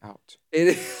getting out.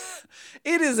 It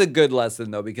is a good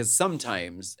lesson, though, because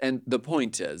sometimes, and the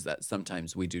point is that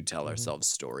sometimes we do tell ourselves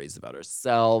stories about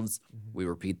ourselves. We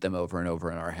repeat them over and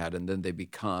over in our head, and then they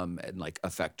become and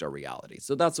affect our reality.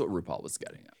 So that's what RuPaul was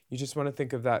getting at. You just want to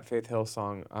think of that Faith Hill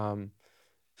song.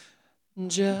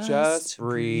 Just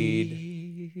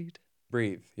breathe.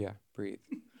 Breathe. Yeah, breathe.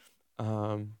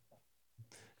 Caught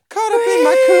up in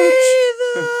my cooch.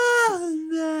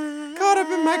 Caught up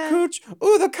in my cooch.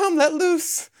 Ooh, the come let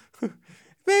loose.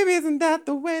 Baby, isn't that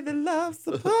the way that love's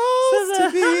supposed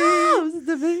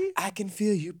to be? I can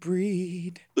feel you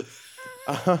breathe.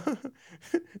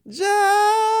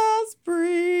 Just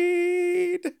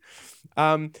breathe.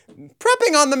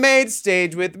 Prepping on the main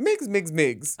stage with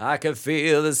Migs. I can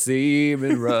feel the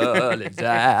semen running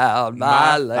down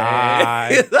my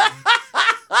leg.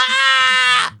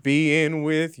 Being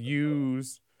with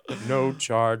you's no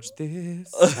charge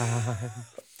this time.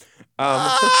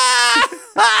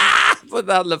 Put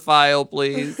that in the file,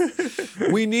 please.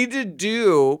 We need to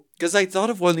do, because I thought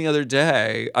of one the other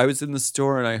day. I was in the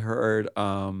store and I heard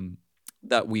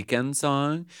that Weekend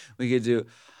song. We could do,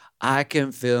 I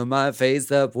can fill my face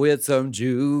up with some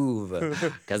Juve,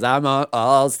 because I'm on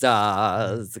All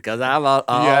Stars, Yes, And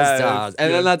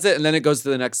then yes. that's it. And then it goes to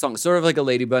the next song. Sort of like a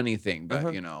Lady Bunny thing, but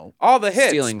All the hits.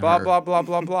 Stealing Blah, her. blah, blah,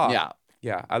 blah, blah. Yeah.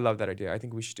 Yeah, I love that idea. I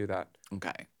think we should do that.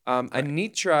 Okay.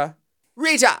 Anitra.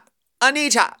 Rita,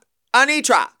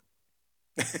 Anitra.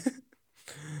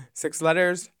 6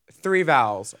 letters, 3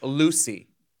 vowels. Lucy.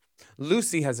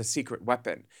 Lucy has a secret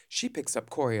weapon. She picks up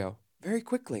choreo very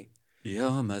quickly.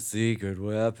 You're my secret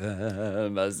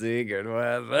weapon, my secret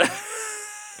weapon.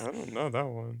 I don't know that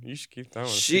one. You should keep that one.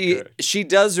 She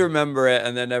does remember it,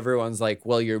 and then everyone's like,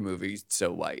 well, your movie's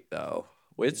so white, though.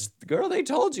 Which, girl, they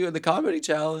told you in the comedy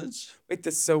challenge. Wait,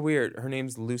 that's so weird. Her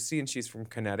name's Lucy, and she's from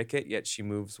Connecticut, yet she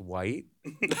moves white.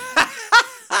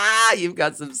 You've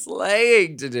got some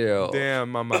slaying to do.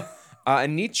 Damn, mama.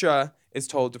 Anitra is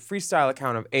told to freestyle a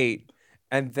count of 8,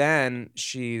 and then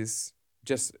she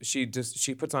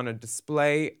puts on a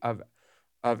display of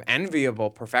enviable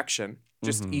perfection.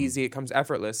 Just easy. It comes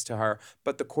effortless to her.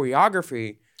 But the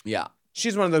choreography, Yeah.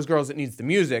 she's one of those girls that needs the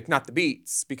music, not the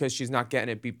beats, because she's not getting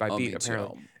it beat by Oh, beat, me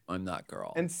apparently. too. I'm that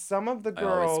girl. And some of the I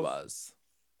always girls, was.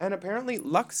 and apparently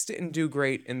Lux didn't do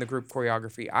great in the group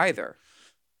choreography either.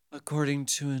 According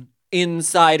to an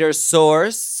insider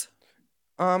source.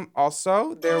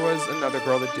 Also, there was another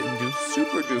girl that didn't do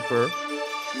super duper.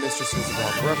 Mistress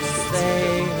Isabel Brooks.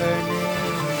 Say her name.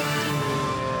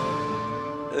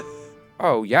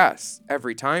 Oh, yes.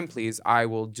 Every time, please, I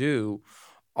will do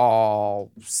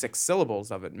all 6 syllables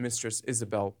of it. Mistress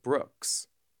Isabel Brooks.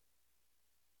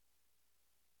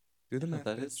 Do the math.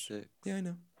 That is bitch. 6. Yeah, I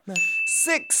know. Math.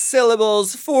 6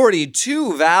 syllables,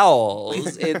 42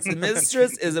 vowels. It's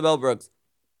Mistress Isabel Brooks.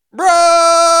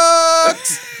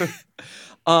 Brooks!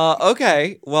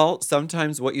 Okay. Well,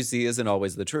 sometimes what you see isn't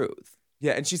always the truth.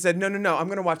 Yeah, and she said, no, I'm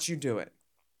going to watch you do it.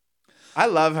 I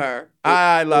love her.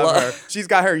 I love her. She's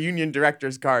got her union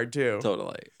director's card too.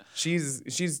 Totally.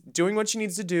 She's doing what she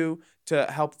needs to do to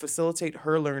help facilitate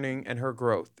her learning and her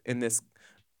growth in this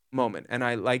moment. And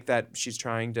I like that she's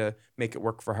trying to make it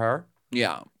work for her.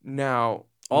 Yeah. Now,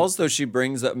 Also, she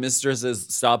brings up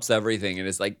Mistresses, stops everything, and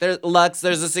is like, Lux,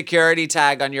 there's a security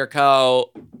tag on your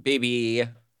coat, baby.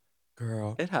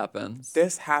 girl, It happens.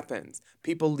 this happens.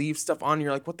 People leave stuff on. And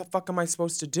you're like, what the fuck am I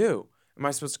supposed to do? Am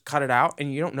I supposed to cut it out?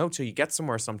 And you don't know till you get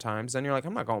somewhere sometimes. And you're like,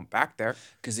 I'm not going back there.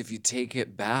 Because if you take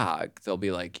it back, they'll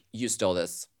be like, you stole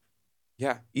this.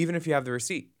 Yeah, even if you have the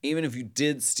receipt. Even if you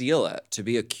did steal it, to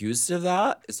be accused of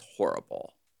that is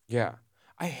horrible. Yeah.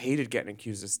 I hated getting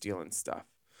accused of stealing stuff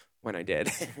when I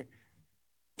did.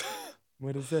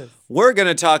 What is this? We're going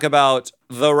to talk about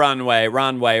the runway,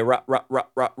 RuPaul,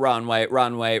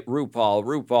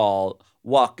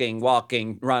 walking,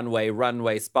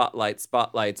 runway, spotlights,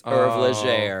 Herve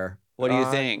Leger. What do you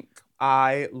think?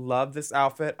 I love this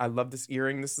outfit. I love this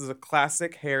earring. This is a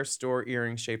classic hair store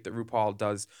earring shape that RuPaul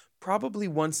does probably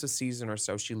once a season or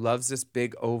so. She loves this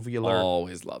big ovular.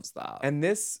 Always loves that. And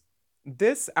this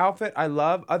outfit I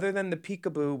love, other than the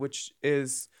peekaboo, which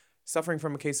is suffering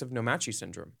from a case of Nomachi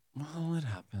syndrome. Well, it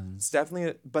happens. It's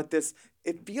definitely, but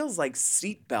it feels like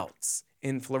seat belts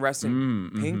in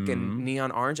fluorescent pink and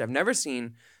neon orange. I've never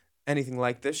seen anything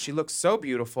like this. She looks so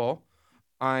beautiful.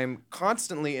 I'm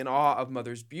constantly in awe of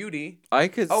Mother's beauty. I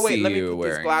could Oh wait, see let me you put these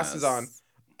wearing glasses this. on.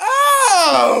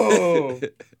 Oh,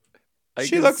 I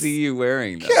She could looks see you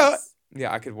wearing this. cute.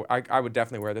 Yeah, I would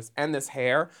definitely wear this. And this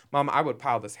hair, Mom, I would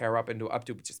pile this hair up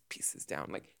to just pieces down,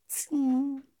 like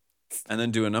And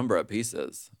then do a number of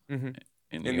pieces in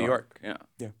In New York. Yeah.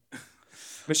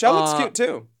 Michelle looks cute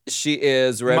too. She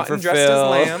is red Mutton for dressed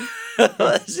Phil. as lamb.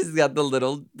 She's got the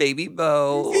little baby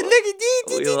bow. Look at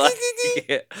We like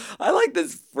it. I like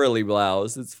this frilly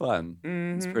blouse. It's fun.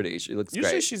 It's pretty. She looks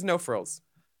Usually great. she's no frills.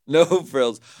 No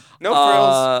frills. No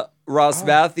frills. Ross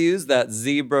Matthews, that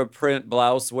zebra print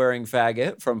blouse wearing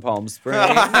faggot from Palm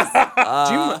Springs.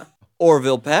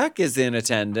 Orville Peck is in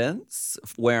attendance,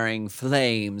 wearing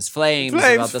flames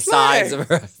about the size of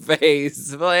her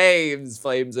face.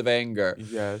 Flames of anger.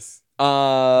 Yes.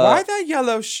 Why that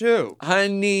yellow shoe?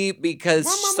 Honey, because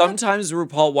sometimes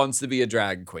RuPaul wants to be a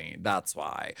drag queen. That's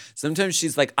why. Sometimes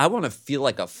she's like, I want to feel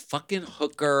like a fucking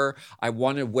hooker. I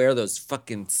want to wear those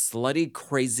fucking slutty,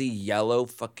 crazy yellow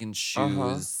fucking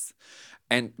shoes.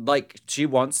 And like she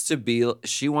wants to be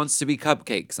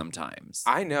Cupcake sometimes.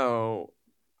 I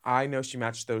know she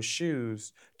matched those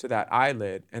shoes to that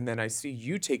eyelid, and then I see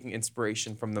you taking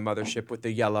inspiration from the mothership with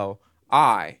the yellow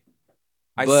eye.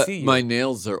 But see you. my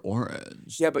nails are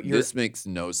orange. Yeah, but your this makes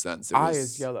no sense. eye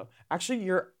is yellow. Actually,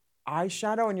 your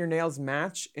eyeshadow and your nails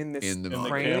match in this In the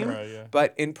frame, camera, yeah.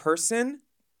 but in person,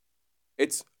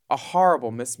 it's a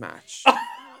horrible mismatch.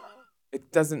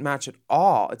 It doesn't match at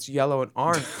all. It's yellow and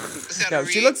orange. No,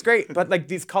 she looks great, but like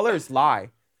these colors lie.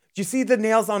 Do you see the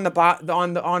nails on the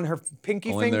on her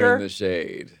pinky when finger? they're in the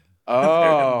shade.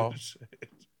 Oh,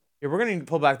 yeah. We're gonna need to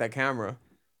pull back that camera.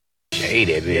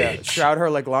 Shady bitch. Yeah, shroud her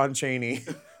like Lon Chaney.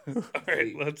 All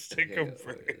right, let's take a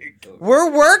break.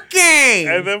 We're working.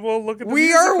 And then we'll look at the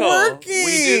We are musical.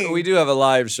 working. We do have a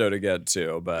live show to get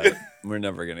to, but we're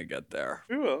never gonna get there.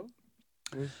 We will.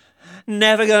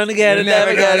 Never gonna get it,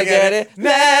 Never gonna get it.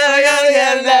 never gonna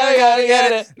get it, never gonna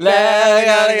get it, never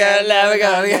gonna get it, never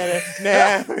gonna get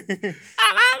it.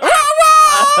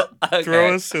 Okay.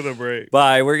 Throw us to the break.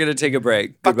 Bye. We're gonna take a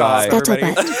break. Goodbye.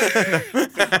 Everybody.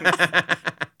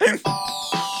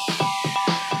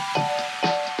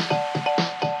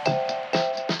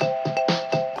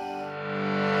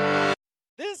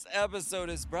 This episode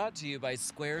is brought to you by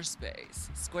Squarespace.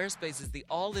 Squarespace is the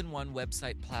all-in-one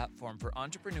website platform for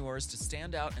entrepreneurs to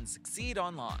stand out and succeed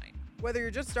online. Whether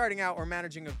you're just starting out or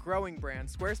managing a growing brand,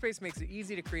 Squarespace makes it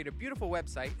easy to create a beautiful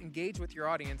website, engage with your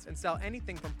audience, and sell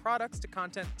anything from products to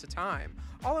content to time.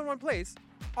 All in one place,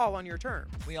 all on your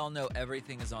terms. We all know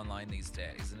everything is online these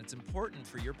days, and it's important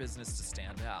for your business to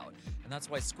stand out. And that's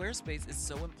why Squarespace is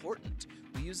so important.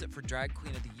 We use it for Drag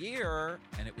Queen of the Year,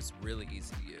 and it was really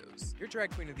easy to use. Your Drag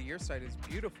Queen of the Year site is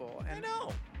beautiful, and I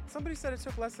know. somebody said it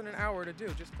took less than an hour to do.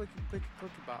 Just click,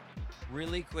 bop.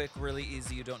 Really quick, really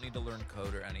easy. You don't need to learn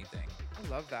code or anything. I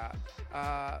love that.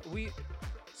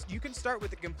 You can start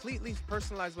with a completely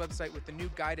personalized website with the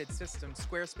new guided system,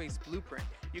 Squarespace Blueprint.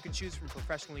 You can choose from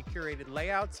professionally curated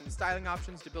layouts and styling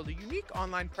options to build a unique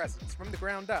online presence from the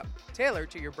ground up,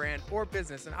 tailored to your brand or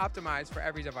business and optimized for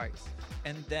every device.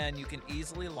 And then you can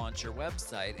easily launch your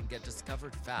website and get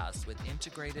discovered fast with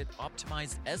integrated,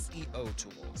 optimized SEO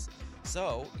tools.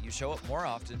 So you show up more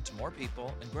often to more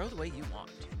people and grow the way you want.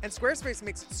 And Squarespace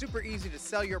makes it super easy to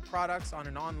sell your products on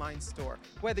an online store,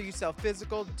 whether you sell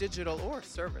physical, digital, or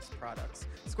service products.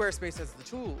 Squarespace has the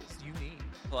tools you need.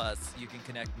 Plus, you can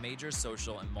connect major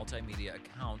social and multimedia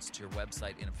accounts to your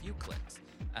website in a few clicks,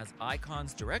 as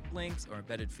icons, direct links, or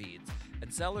embedded feeds.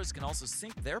 And sellers can also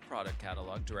sync their product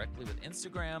catalog directly with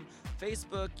Instagram,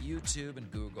 Facebook, YouTube, and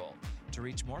Google to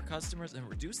reach more customers and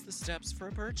reduce the steps for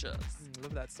a purchase.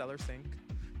 Love that seller sync.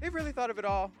 They've really thought of it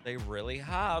all. They really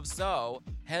have. So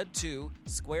head to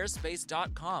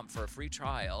squarespace.com for a free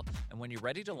trial. And when you're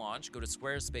ready to launch, go to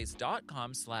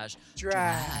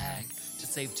squarespace.com/drag to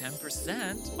save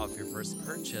 10% off your first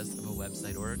purchase of a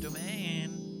website or a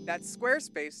domain. That's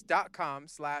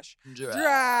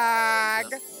squarespace.com/drag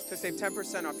to save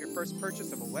 10% off your first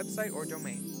purchase of a website or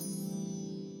domain.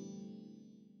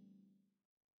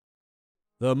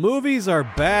 The movies are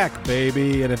back,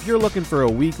 baby, and if you're looking for a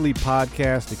weekly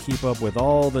podcast to keep up with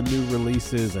all the new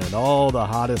releases and all the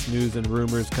hottest news and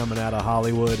rumors coming out of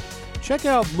Hollywood, check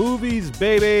out Movies,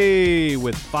 Baby,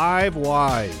 with 5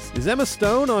 Ys. Is Emma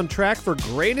Stone on track for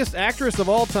greatest actress of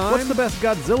all time? What's the best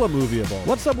Godzilla movie of all?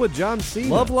 What's up with John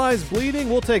Cena? Love Lies Bleeding?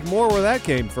 We'll take more where that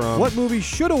came from. What movie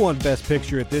should have won Best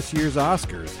Picture at this year's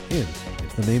Oscars? Hint.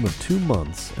 The name of 2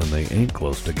 months, and they ain't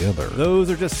close together. Those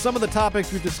are just some of the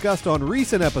topics we've discussed on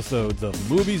recent episodes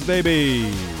of Movies Baby.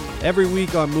 Every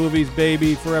week on Movies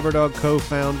Baby, Forever Dog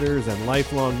co-founders and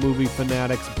lifelong movie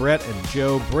fanatics Brett and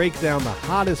Joe break down the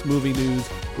hottest movie news,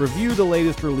 review the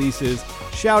latest releases,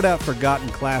 shout out forgotten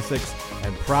classics,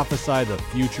 and prophesy the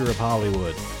future of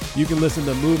Hollywood. You can listen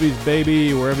to Movies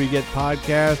Baby wherever you get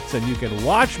podcasts, and you can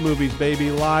watch Movies Baby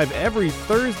live every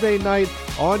Thursday night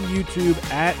on YouTube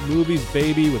at Movies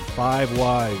Baby with 5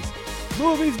 Ys.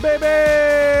 Movies Baby!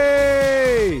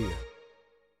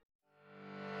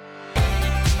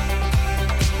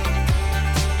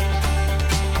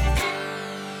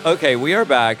 Okay, we are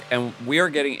back, and we are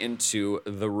getting into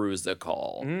the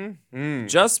Rusical. Mm-hmm.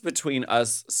 Just between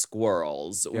us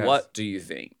squirrels, Yes. What do you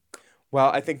think? Well,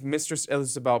 I think Mistress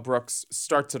Isabel Brooks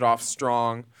starts it off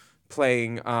strong,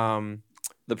 playing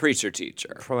The preacher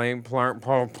teacher.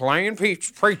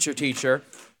 preacher teacher.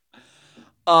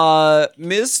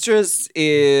 Mistress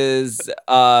is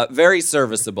very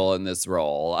serviceable in this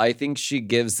role. I think she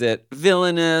gives it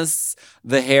villainous.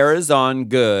 The hair is on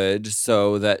good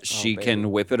so that she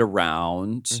can whip it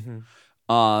around.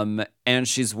 Mm-hmm. And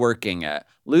she's working it.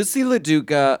 Lucy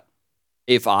LaDuca,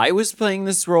 if I was playing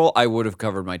this role, I would have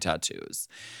covered my tattoos.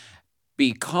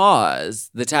 Because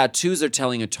the tattoos are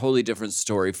telling a totally different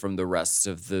story from the rest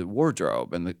of the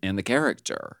wardrobe and the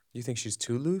character. You think she's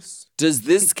too loose? Does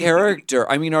this character,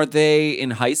 I mean, are they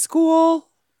in high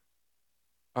school?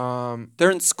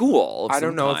 They're in school. I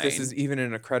don't know if this is even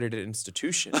an accredited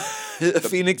institution.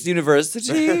 Phoenix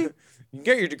University? You can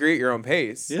get your degree at your own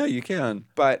pace. Yeah, you can.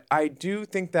 But I do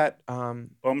think that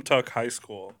Bumtuck High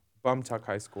School. Bumtuck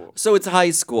High School. So it's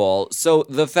high school. So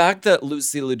the fact that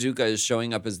Lucy LaDuca is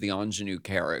showing up as the ingenue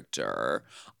character,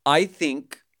 I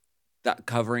think that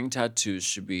covering tattoos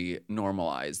should be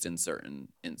normalized in certain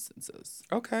instances.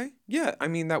 Okay. Yeah, I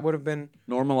mean that would have been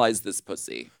Normalize this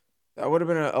pussy. a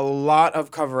lot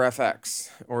of cover FX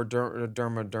or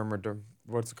derma.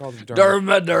 What's it called?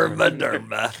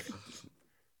 Derma.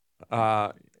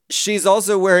 She's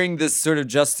also wearing this sort of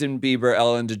Justin Bieber,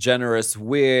 Ellen DeGeneres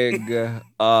wig,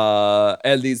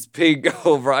 and these pink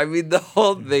over. I mean, the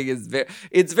whole thing is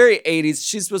it's very 80s.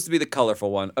 She's supposed to be the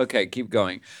colorful one. Okay, keep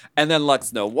going. And then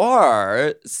Lux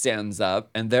Noir stands up,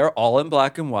 and they're all in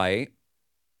black and white.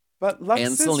 But Lux's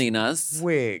And Selena's.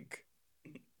 wig.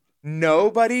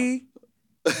 Nobody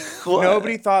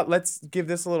thought, let's give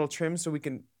this a little trim so we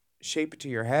can shape it to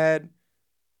your head.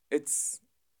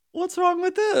 What's wrong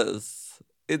with this?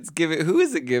 It's giving. Who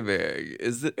is it giving?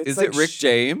 Is it like Rick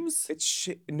James?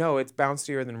 No, it's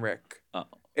bouncier than Rick. Oh.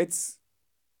 It's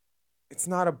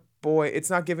not a boy. It's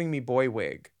not giving me boy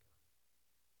wig.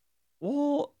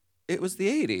 Well, it was the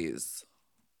 80s.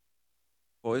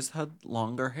 Boys had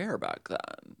longer hair back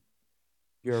then.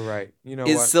 You're right. You know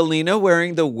Is what? Selena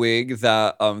wearing the wig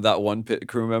that that one pit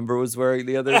crew member was wearing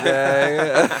the other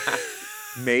day?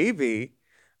 Maybe.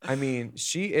 I mean,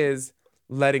 she is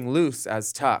letting loose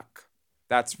as Tuck.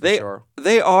 That's for sure.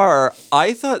 They are.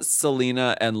 I thought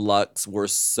Selena and Lux were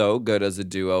so good as a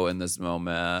duo in this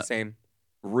moment. Same.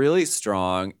 Really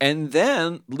strong. And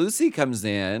then Lucy comes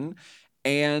in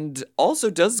and also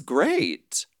does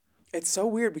great. It's so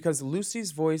weird because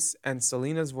Lucy's voice and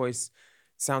Selena's voice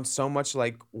sound so much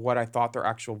like what I thought their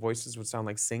actual voices would sound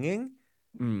like singing.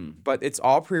 But it's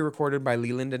all pre-recorded by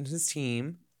Leland and his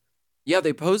team. Yeah,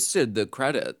 they posted the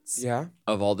credits Yeah.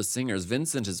 of all the singers.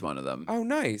 Vincent is one of them. Oh,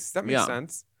 nice. That makes Yeah.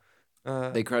 sense.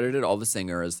 They credited all the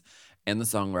singers and the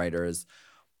songwriters.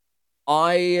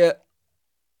 I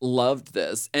loved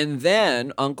this. And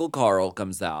then Uncle Carl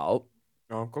comes out,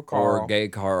 Uncle Carl. or Gay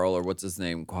Carl, or what's his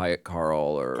name? Quiet Carl,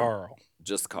 or Carl.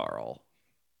 just Carl.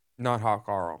 Not Hot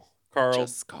Carl. Carl,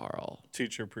 Just Carl.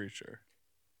 teacher, preacher.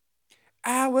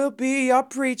 I will be your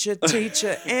preacher,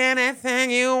 teacher,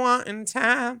 anything you want in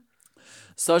time.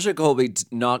 Sasha Colby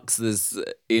knocks this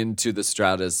into the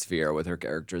stratosphere with her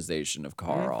characterization of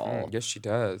Carl. Yes, she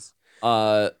does.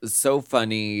 So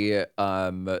funny,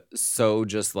 so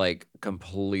just like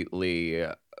completely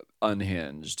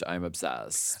unhinged. I'm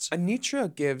obsessed.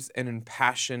 Anitra gives an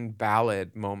impassioned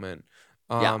ballad moment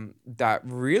Yeah. that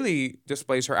really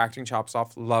displays her acting chops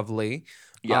off lovely.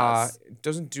 Yes.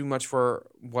 Doesn't do much for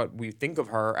what we think of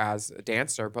her as a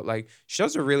dancer, but like she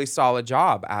does a really solid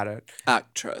job at it.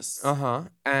 Actress.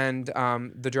 And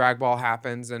the drag ball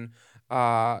happens, and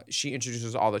she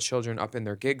introduces all the children up in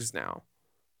their gigs now,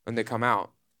 and they come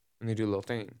out and they do a little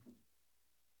thing.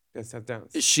 Yes, that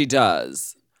dance. She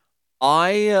does.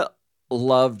 I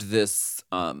loved this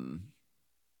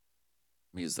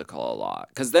musical a lot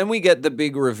because then we get the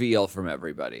big reveal from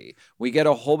everybody. We get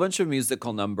a whole bunch of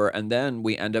musical number, and then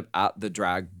we end up at the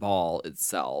drag ball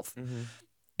itself. Mm-hmm.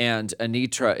 And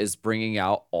Anitra is bringing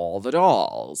out all the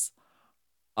dolls.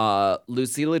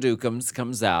 Lucy LaDucums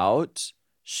comes out.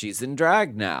 She's in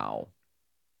drag now.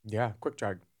 Yeah, quick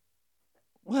drag.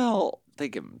 Well, they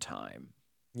give him time.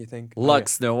 You think?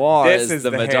 Lux Noir This is is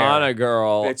the the Madonna hair.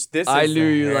 girl. Bitch, this I is knew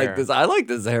the you hair. like this. I like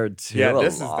this hair too. Yeah, a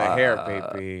this is the hair, lot.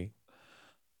 baby.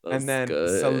 That's And then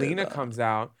good. Selena comes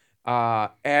out.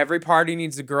 Every party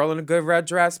needs a girl in a good red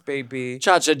dress, baby.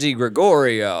 Cha-Cha Di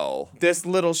Gregorio. This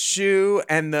little shoe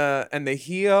and the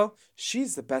heel.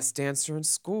 She's the best dancer in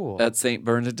school. At St.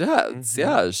 Bernadette's. Mhm.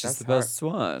 Yeah, she's That's the hard. best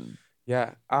one.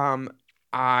 Yeah.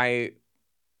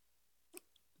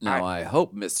 I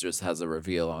hope Mistress has a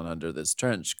reveal on under this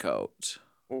trench coat.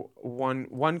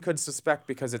 One could suspect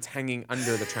because it's hanging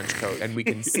under the trench coat and we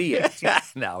can see it.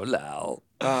 No,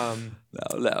 Um,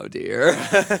 dear.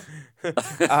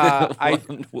 I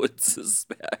One would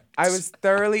suspect. I was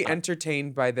thoroughly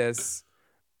entertained by this.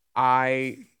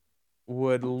 I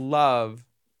would love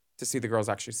to see the girls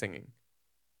actually singing.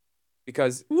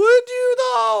 Because Would you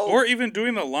though? Or even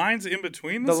doing the lines in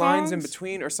between the the lines in songs?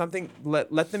 between or something,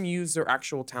 let them use their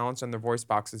actual talents and their voice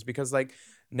boxes. Because like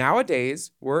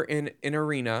nowadays we're in an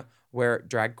arena where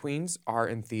drag queens are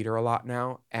in theater a lot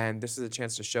now, and this is a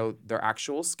chance to show their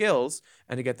actual skills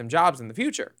and to get them jobs in the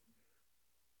future.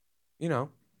 You know,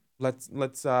 let's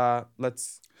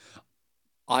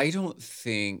I don't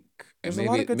think, and There's a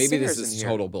lot of good maybe this singers is in here.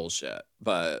 total bullshit,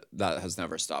 but that has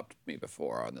never stopped me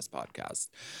before on this podcast.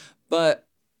 But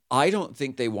I don't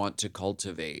think they want to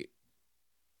cultivate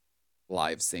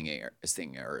live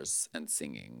singers and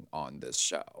singing on this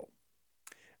show.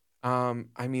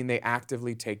 I mean, they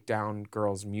actively take down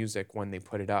girls' music when they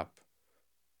put it up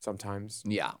sometimes,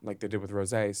 Yeah. like they did with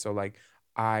Rosé. So like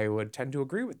I would tend to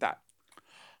agree with that.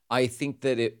 I think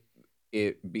that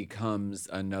it becomes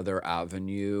another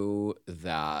avenue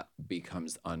that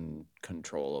becomes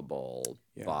uncontrollable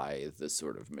Yeah. by the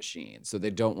sort of machine. So they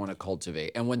don't want to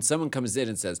cultivate. And when someone comes in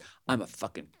and says, I'm a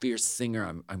fucking fierce singer,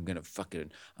 I'm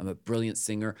a brilliant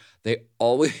singer, they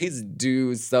always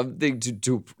do something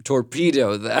to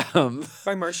torpedo them.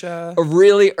 Bye, Marcia.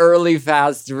 Really early,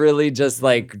 fast, really just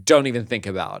like don't even think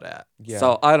about it. Yeah.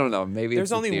 So I don't know. Maybe There's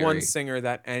it's a only one theory. singer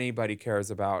that anybody cares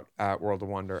about at World of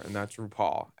Wonder, and that's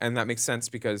RuPaul. And that makes sense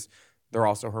because they're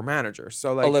also her manager.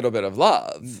 So like A little bit of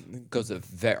love goes a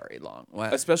very long way.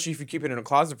 especially if you keep it in a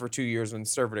closet for 2 years when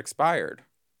serve it expired.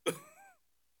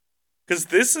 Because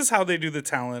this is how they do the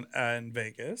talent in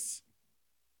Vegas.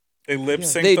 They lip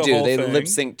sync They the do. whole They thing. lip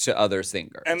sync to other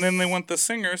singers. And then they want the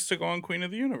singers to go on Queen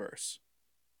of the Universe.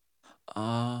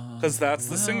 Because that's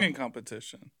the singing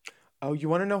competition. Oh, you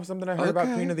want to know something I heard about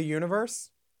Okay. Queen of the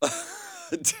Universe?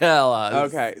 Tell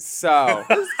us. Okay, so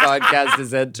This podcast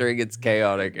is entering its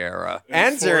chaotic era.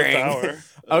 entering.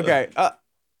 Fourth Okay.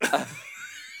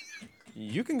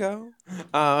 You can go.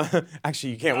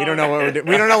 Actually, you can't. We don't know what we're doing.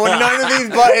 We don't know what none of these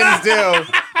buttons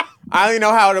do. I only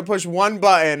know how to push one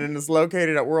button, and it's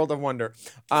located at World of Wonder.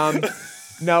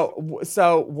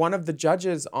 So one of the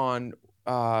judges on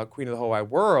Queen of the Whole Wide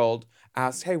World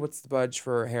asked, "Hey, what's the budget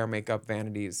for hair, makeup,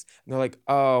 vanities?" And they're like,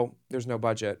 "Oh, there's no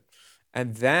budget."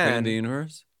 And Queen then of the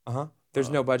universe? there's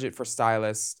no budget for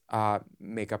stylist,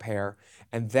 makeup, hair.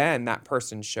 And then that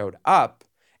person showed up.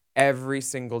 Every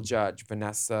single judge,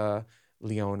 Vanessa,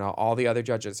 Leona, all the other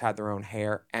judges had their own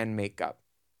hair and makeup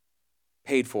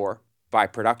paid for by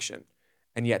production.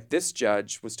 And yet this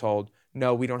judge was told,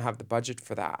 no, we don't have the budget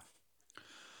for that.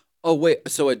 Oh, wait.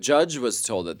 So a judge was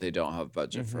told that they don't have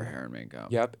budget for hair and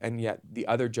makeup. Yep. And yet the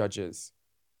other judges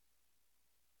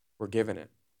were given it,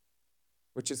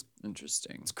 which is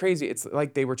Interesting. it's crazy. It's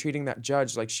like they were treating that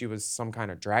judge like she was some kind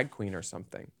of drag queen or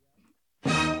something.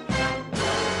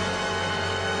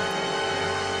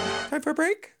 Time for a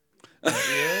break?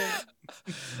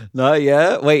 Not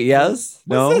yet. Wait, yes?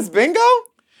 No? What's this, bingo?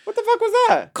 What the fuck was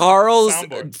that? Carl's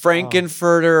Soundboard.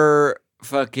 Frankenfurter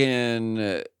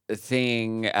fucking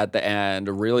thing at the end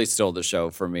really stole the show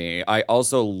for me. I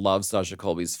also love Sasha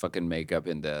Colby's fucking makeup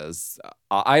in this.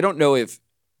 I don't know if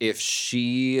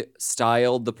she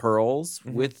styled the pearls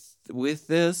with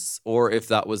this, or if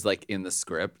that was like in the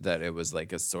script, that it was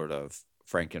like a sort of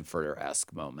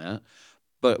Frankenfurter-esque moment.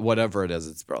 But whatever it is,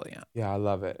 it's brilliant. Yeah, I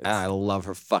love it. And I love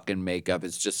her fucking makeup.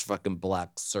 It's just fucking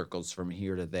black circles from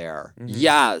here to there.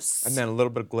 Yes. And then a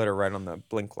little bit of glitter right on the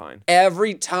blink line.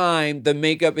 Every time the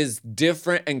makeup is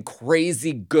different and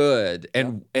crazy good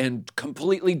and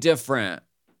completely different.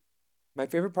 My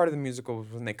favorite part of the musical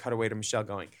was when they cut away to Michelle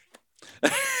going.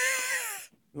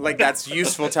 Like, that's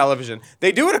useful television.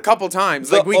 They do it a couple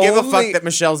times. Like, we give a fuck that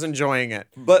Michelle's enjoying it.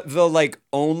 But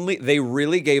they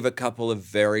really gave a couple of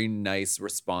very nice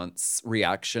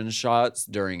reaction shots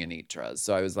during Anitra.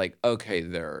 So I was like, okay,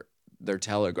 they're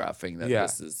telegraphing that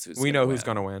this is who's we know win. who's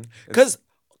gonna win.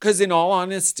 Because in all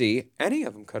honesty, Any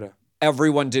of them could have.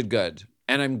 everyone did good.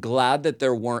 And I'm glad that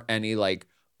there weren't any like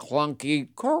clunky,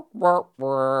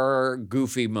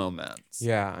 goofy moments.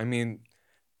 Yeah, I mean,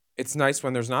 it's nice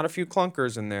when there's not a few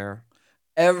clunkers in there.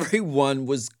 Everyone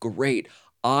was great.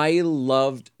 I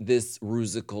loved this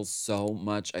Rusical so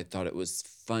much. I thought it was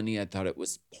funny. I thought it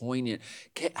was poignant.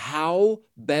 How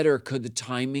better could the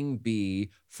timing be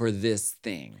for this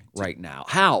thing right now?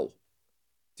 How?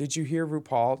 Did you hear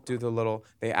RuPaul do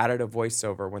they added a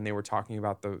voiceover when they were talking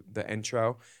about the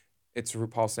intro. It's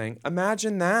RuPaul saying,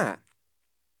 imagine that.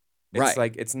 It's Right.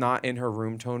 like, it's not in her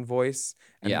room tone voice,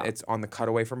 and it's on the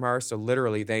cutaway from her. So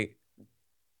literally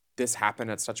this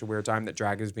happened at such a weird time that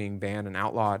drag is being banned and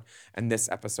outlawed, and this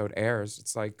episode airs.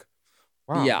 It's like,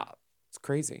 wow. Yeah. It's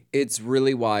crazy. It's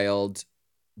really wild.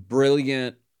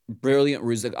 Brilliant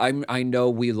Rusical. I know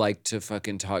we like to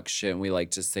fucking talk shit, and we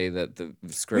like to say that the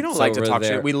scripts We don't like to over talk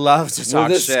there- shit. We love to talk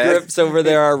the shit. scripts over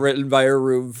there are written by a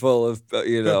room full of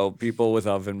people with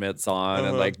oven mitts on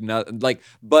and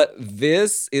but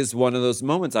this is one of those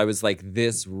moments I was like,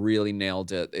 this really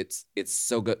nailed it. It's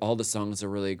so good. All the songs are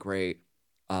really great.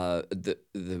 The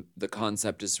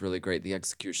concept is really great. The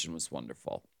execution was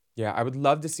wonderful. Yeah, I would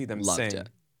love to see them Loved sing it.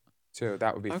 too.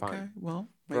 That would be Okay, fun. well,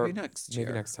 Or maybe next year.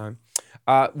 Maybe next time.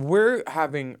 We're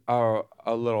having a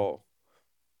little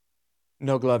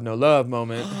no glove, no love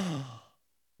moment.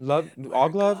 Love, all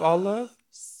glove, all love.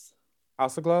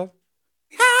 House of glove.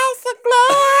 House of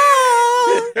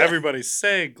glove. Everybody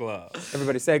say glove.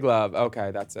 Everybody say glove.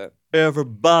 Okay, that's it.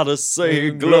 Everybody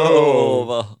say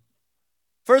glove.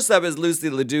 First up is Lucy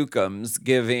Leducums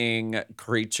giving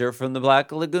Creature from the Black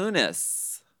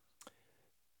Lagooness.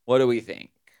 What do we think?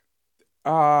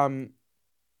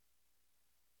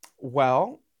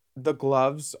 Well, the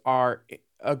gloves are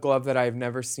a glove that I've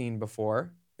never seen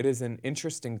before. It is an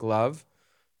interesting glove.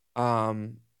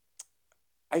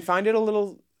 I find it a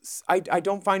little. I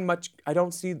don't find much. I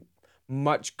don't see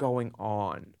much going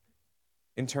on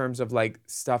in terms of like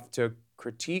stuff to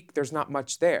critique. There's not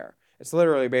much there. It's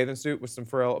literally a bathing suit with some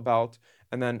frill, a belt,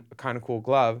 and then a kind of cool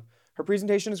glove. Her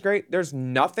presentation is great. There's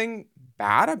nothing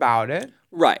bad about it.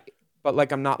 Right. But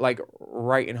like, I'm not like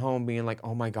writing home being like,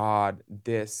 oh my God,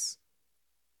 this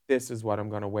is what I'm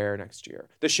going to wear next year.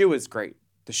 The shoe is great.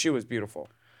 The shoe is beautiful.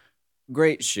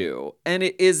 Great shoe. And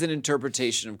it is an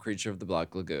interpretation of Creature of the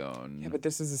Black Lagoon. Yeah, but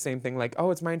this is the same thing. Like,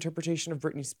 oh, it's my interpretation of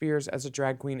Britney Spears as a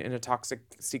drag queen in a toxic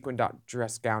sequin dot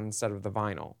dress gown instead of the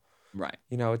vinyl. Right.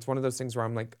 You know, it's one of those things where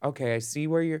I'm like, okay, I see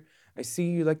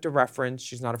you like to reference.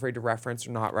 She's not afraid to reference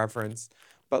or not reference.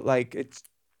 But like, it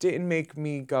didn't make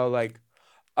me go like,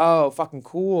 oh, fucking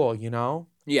cool, you know?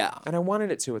 Yeah. And I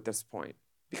wanted it to at this point.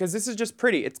 Because this is just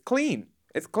pretty. It's clean.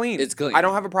 It's clean. It's clean. I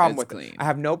don't have a problem It's with clean. it. I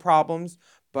have no problems,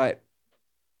 but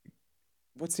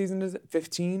what season is it?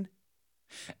 15?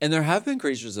 And there have been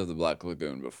Creatures of the Black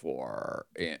Lagoon before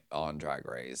on Drag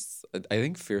Race. I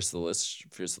think Fierce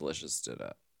Delicious did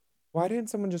it. Why didn't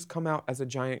someone just come out as a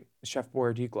giant Chef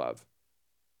Boyardee glove?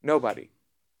 Nobody.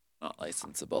 Not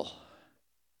licensable.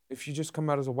 If you just come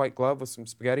out as a white glove with some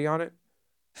spaghetti on it,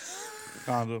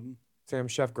 Condom. say I'm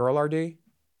Chef Girl RD.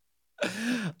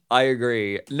 I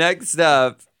agree. Next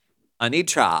up,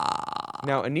 Anitra.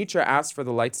 Now, Anitra asked for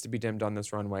the lights to be dimmed on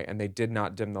this runway, and they did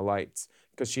not dim the lights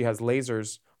because she has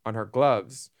lasers on her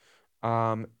gloves.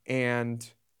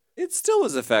 And It still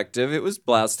was effective. It was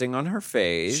blasting on her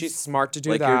face. she's smart to do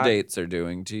like that. your dates are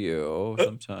doing to you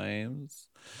sometimes.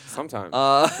 Sometimes.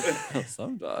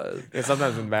 Sometimes. Yeah,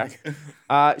 sometimes in the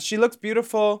back. She looks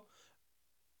beautiful.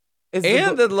 And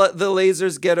the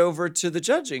lasers get over to the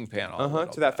judging panel. a little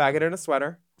to that bit. faggot in a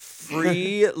sweater.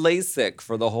 Free LASIK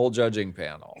for the whole judging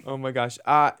panel. Oh my gosh.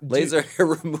 Laser hair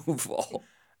removal.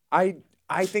 I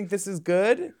think this is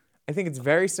good. I think it's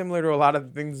very similar to a lot of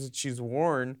the things that she's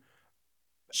worn.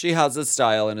 She has a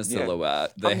style and a Yeah.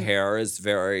 silhouette. The hair is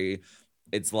very.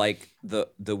 It's like the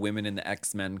women in the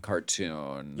X-Men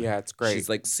cartoon. Yeah, it's great. She's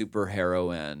like super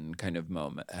heroine kind of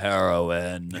moment.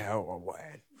 Heroine. No.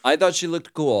 I thought she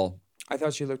looked cool. I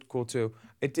thought she looked cool too.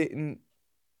 It didn't.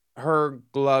 Her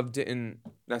glove didn't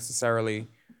necessarily.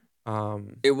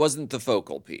 It wasn't the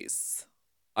focal piece.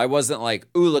 I wasn't like,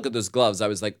 ooh, look at those gloves. I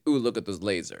was like, ooh, look at those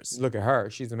lasers. Look at her.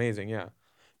 She's amazing. Yeah.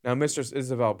 Now, Mistress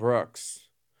Isabel Brooks.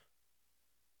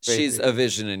 She's a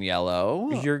vision in yellow.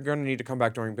 You're gonna need to come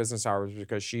back during business hours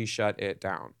because she shut it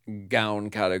down. Gown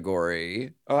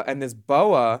category. And this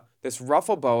boa, this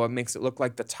ruffle boa, makes it look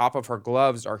like the top of her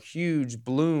gloves are huge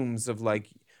blooms of like,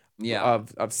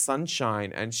 of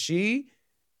sunshine, and she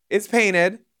is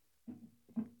painted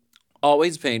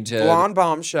Always painted. blonde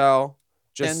bombshell.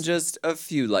 And just a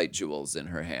few light jewels in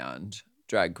her hand.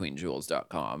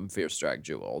 Dragqueenjewels.com. Fierce Drag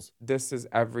Jewels. This is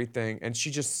everything, and she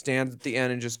just stands at the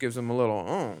end and just gives him a little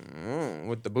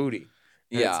with the booty.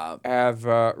 And Yeah. it's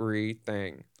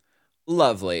everything.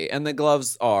 Lovely. And the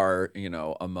gloves are,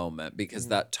 a moment because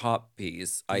that top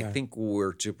piece, I think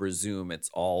we're to presume it's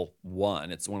all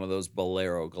one. It's one of those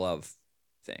bolero glove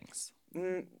things.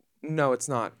 No, it's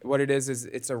not. What it is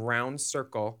it's a round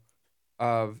circle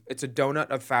it's a donut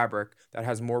of fabric that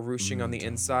has more ruching on the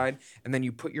inside, and then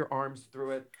you put your arms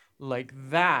through it like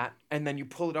that, and then you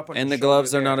pull it up on And your the gloves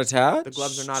shoulder are not there. attached? The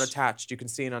gloves are not attached. You can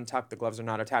see it untucked. The gloves are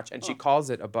not attached, and she calls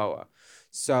it a boa.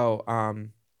 So,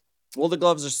 Well, the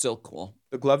gloves are still cool.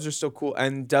 the gloves are still cool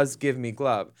and does give me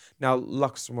glove. Now,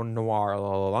 Lux Noir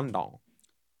London.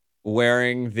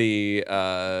 Wearing the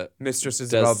Mistress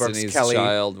Isabel Brooks Destiny's Kelly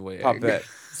Child wig. puppet.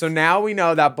 So now we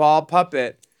know that bald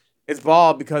puppet is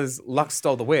bald because Lux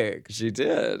stole the wig. She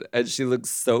did. And she looks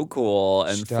so cool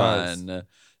and She does. fun.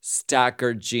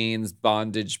 Stacker jeans,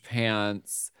 bondage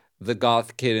pants. The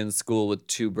goth kid in school with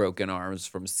 2 broken arms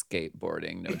from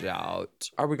skateboarding, no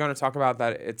doubt. Are we going to talk about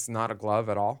that it's not a glove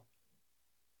at all?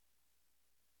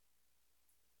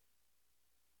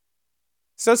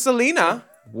 So Selena,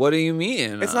 What do you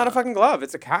mean? it's not a fucking glove.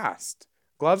 It's a cast.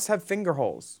 Gloves have finger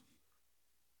holes,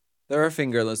 There are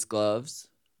fingerless gloves.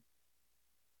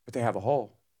 but they have a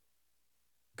hole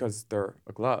because they're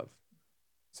a glove.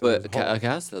 So there's But a hole. a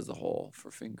cast has a hole for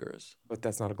fingers. But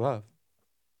that's not a glove.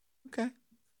 Okay.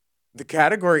 The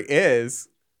category is,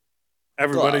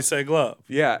 Everybody Glove. say glove.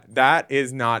 yeah, that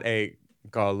is not a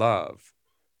glove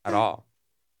at all.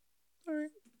 All right.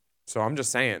 So I'm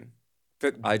just saying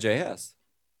that IJS.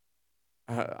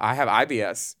 I have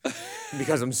IBS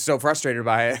because I'm so frustrated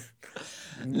by it.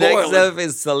 Next up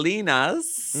is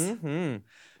Selena's. Mm-hmm.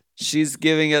 She's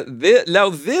giving it this. Now,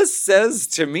 this says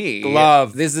to me,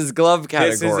 Glove. This is glove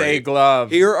category. This is a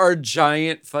glove. Here are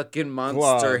giant fucking monster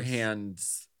Gloves.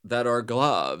 hands that are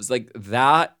gloves. Like,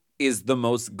 that is the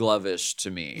most glovish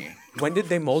to me. When did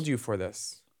they mold you for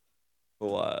this?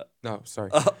 What? No, sorry.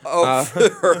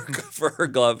 For her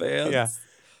glove hands? Yeah.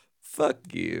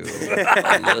 Fuck you.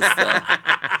 Alyssa.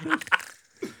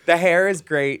 The hair is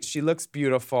great. She looks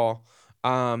beautiful.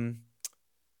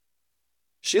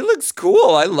 She looks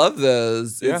cool. I love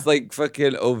this. Yeah. It's like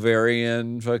fucking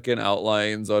ovarian fucking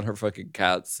outlines on her fucking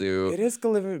cat suit. It is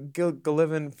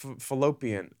Gullivan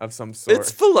fallopian of some sort.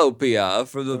 It's Fallopia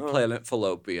from the planet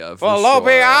Fallopia. For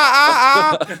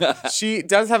Fallopia. sure. She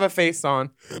does have a face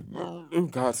on. Oh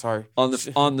God, sorry. on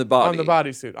the body. On the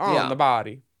bodysuit. On Yeah. the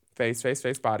body. Face,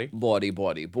 body.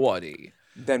 Body.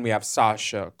 Then we have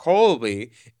Sasha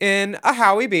Colby in a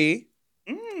Howie B.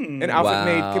 An outfit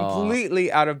made Wow.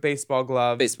 completely out of baseball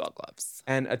gloves. Baseball gloves.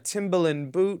 And a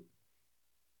Timberland boot.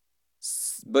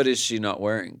 But is she not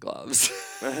wearing gloves?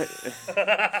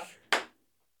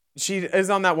 She is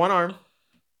on that one arm.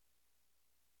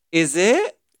 Is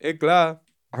it? It glove.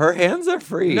 Her hands are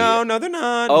free. No, they're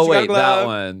not. Oh She got a wait, glove. that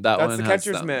one. That That's one the has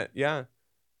catcher's some. mitt. Yeah.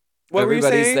 What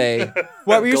Everybody were you saying? say.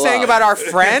 What were you saying glove. about our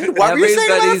friend? What were you saying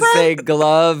about our Everybody friend? say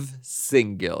glove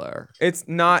singular. It's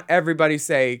not everybody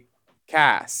say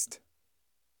cast.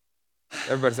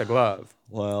 Everybody say glove.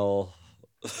 Well,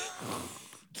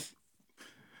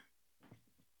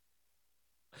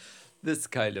 this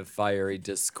kind of fiery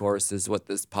discourse is what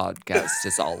this podcast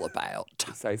is all about.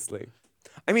 Precisely.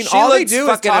 I mean, She all they looks do is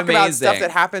fucking talk about stuff amazing.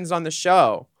 that happens on the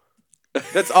show.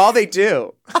 That's all they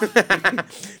do.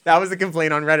 That was a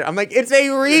complaint on Reddit. I'm like, it's a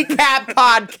recap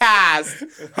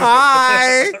podcast.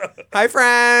 Hi. Hi,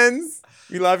 friends.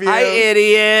 We love you. Hi,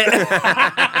 idiot.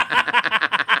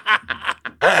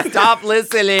 Stop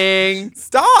listening.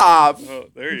 Stop. Oh,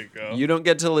 there you go. You don't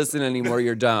get to listen anymore.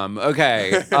 You're dumb.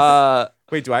 Okay.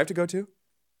 Wait, do I have to go too?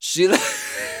 She. This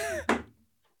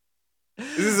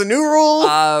is a new rule.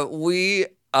 We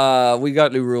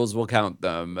got new rules. We'll count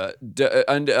them.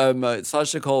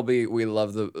 Sasha Colby, we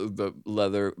love the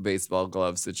leather baseball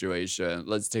glove situation.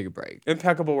 Let's take a break.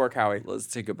 Impeccable work, Howie. Let's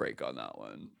take a break on that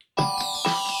one.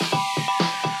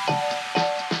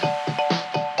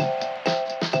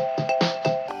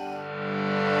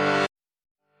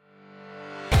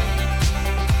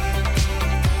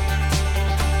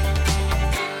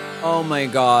 Oh my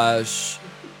gosh.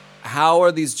 How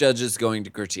are these judges going to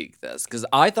critique this? Because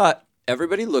I thought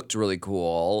everybody looked really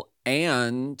cool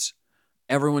and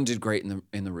everyone did great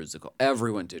in the Rusical.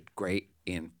 Everyone did great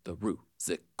in the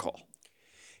Rusical.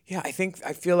 Yeah, I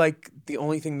feel like the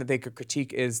only thing that they could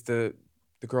critique is the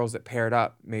girls that paired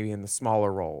up, maybe in the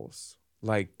smaller roles,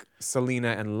 like Selena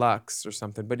and Lux or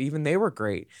something. But even they were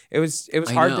great. It was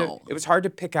hard to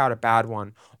pick out a bad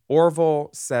one.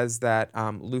 Orville says that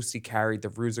Lucy carried the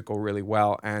Rusical really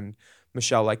well, and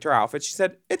Michelle liked her outfit. She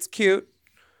said it's cute.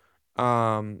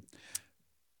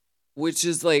 Which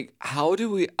is like, how do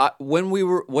we?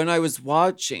 When I was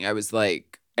watching, I was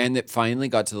like, and it finally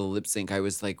got to the lip sync. I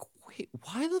was like, wait,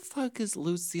 why the fuck is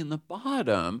Lucy in the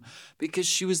bottom? Because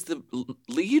she was the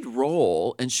lead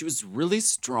role, and she was really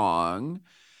strong,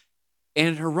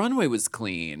 and her runway was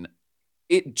clean.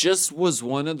 It just was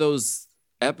one of those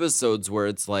episodes where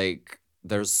it's like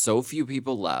there's so few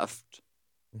people left.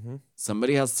 Mm-hmm.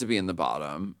 Somebody has to be in the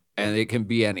bottom, and it can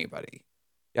be anybody.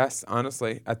 Yes,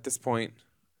 honestly, at this point,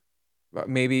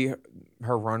 maybe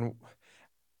her run.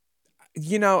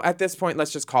 At this point,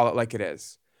 let's just call it like it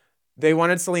is. They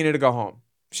wanted Selena to go home.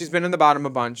 She's been in the bottom a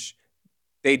bunch.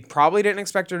 They probably didn't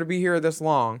expect her to be here this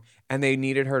long, and they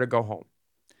needed her to go home.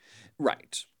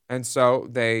 Right. And so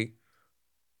they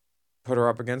put her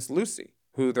up against Lucy,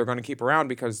 who they're going to keep around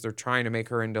because they're trying to make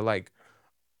her into like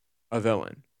a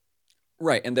villain.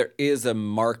 Right. And there is a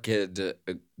marked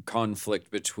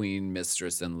conflict between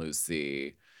Mistress and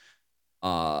Lucy.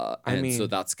 So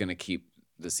that's going to keep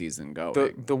the season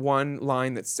going. The one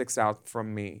line that sticks out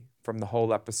from me from the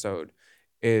whole episode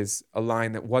is a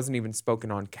line that wasn't even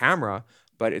spoken on camera,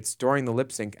 but it's during the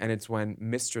lip sync, and it's when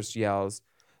Mistress yells,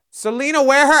 "Selena,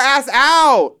 wear her ass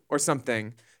out!" or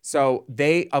something. So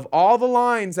of all the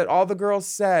lines that all the girls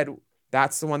said,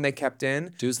 that's the one they kept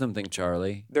in. Do something,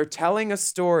 Charlie. They're telling a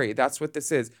story. That's what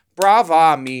this is.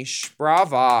 Brava, Mish.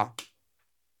 Brava.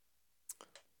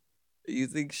 You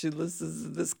think she listens to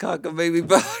this cockababy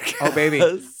podcast? Oh, baby.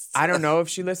 I don't know if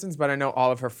she listens, but I know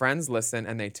all of her friends listen,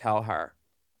 and they tell her.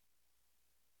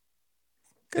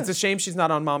 Good. It's a shame she's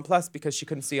not on Mom Plus because she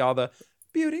couldn't see all the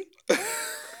beauty.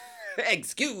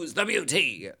 Excuse the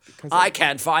beauty. I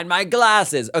can't find my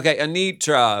glasses. Okay,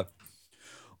 Anitra.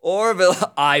 Orville,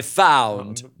 I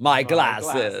found my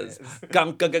glasses.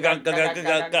 What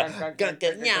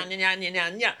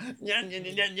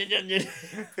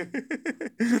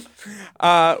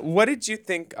did you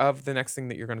think of the next thing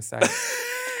that you're going to say?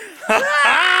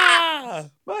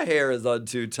 My hair is on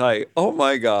too tight. Oh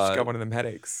my God. She's got one of them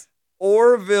headaches.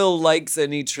 Orville likes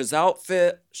Anitra's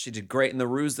outfit. She did great in the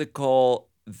Rusical.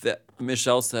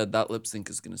 Michelle said that lip sync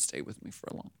is going to stay with me for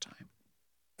a long time.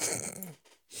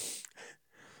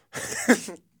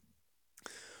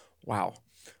 Wow.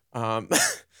 Oh,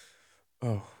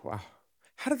 wow.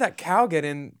 How did that cow get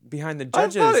in behind the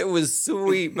judges? I thought it was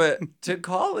sweet, but to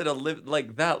call it a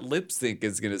lip sync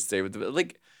is going to stay with me.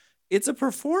 Like, it's a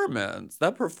performance.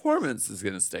 That performance is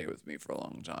going to stay with me for a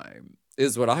long time,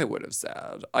 is what I would have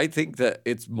said. I think that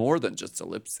it's more than just a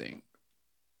lip sync.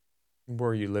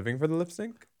 Were you living for the lip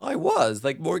sync? I was,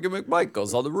 like Morgan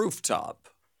McMichaels on the rooftop.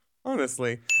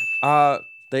 Honestly.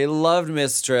 They loved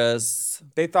Mistress.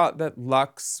 They thought that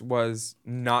Lux was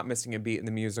not missing a beat in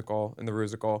the Rusical.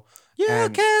 You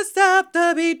can't stop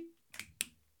the beat.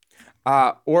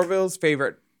 Orville's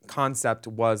favorite concept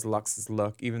was Lux's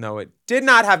look, even though it did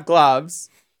not have gloves.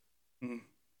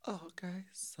 Oh, okay.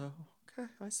 Okay,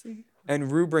 I see.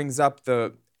 And Rue brings up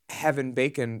the Heaven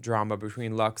Bacon drama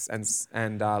between Lux and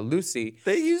Lucy.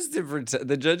 They used to pretend.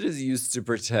 The judges used to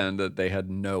pretend that they had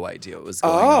no idea what was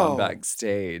going on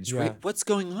backstage. Yeah. Wait, what's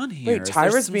going on here? Wait,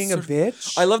 Tyra's being a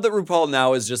bitch? I love that RuPaul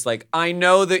now is just like, I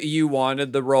know that you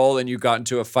wanted the role and you got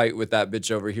into a fight with that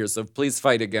bitch over here, so please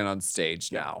fight again on stage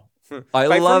now. I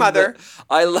Fight for love mother.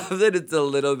 I love that it's a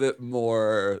little bit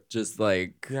more just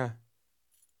like Yeah.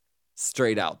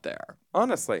 straight out there.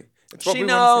 Honestly. It's what She we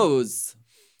wanna see. knows.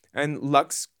 And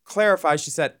Lux clarifies,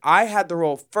 she said, I had the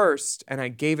role first and I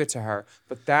gave it to her,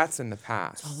 but that's in the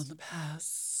past. All in the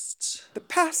past. The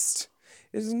past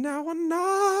is now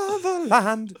another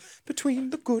land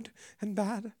between the good and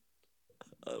bad.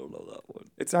 I don't know that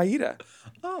one. It's Aida.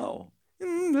 Oh.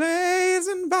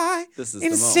 Blazing by This is the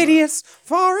insidious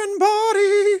foreign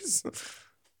bodies.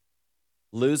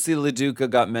 Lucy LaDuca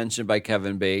got mentioned by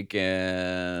Kevin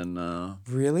Bacon.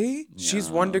 Really? She's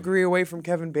Yeah. 1 degree away from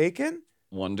Kevin Bacon?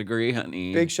 1 degree,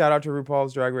 honey. Big shout out to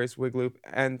RuPaul's Drag Race Wigloop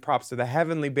and props to the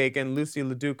heavenly bacon, Lucy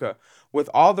LaDuca. With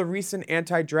all the recent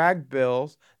anti-drag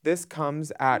bills, this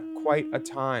comes at quite a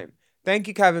time. Thank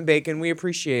you, Kevin Bacon. We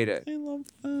appreciate it. I love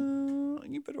that.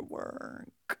 You better work.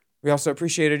 We also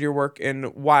appreciated your work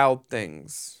in Wild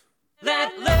Things.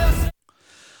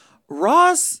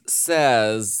 Ross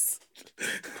says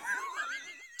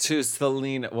to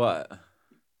Selena, what?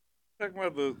 Talking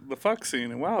about the fuck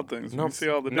scene and Wild Things. No, You see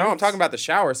all the no, I'm dicks? talking about the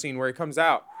shower scene where he comes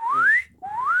out.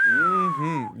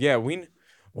 Yeah, we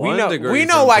 1 know degree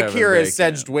know from why Kevin Kira is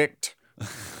Bacon. Sedgwicked.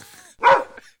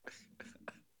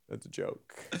 That's a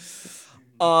joke.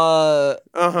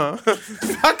 Uh-huh.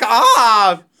 Fuck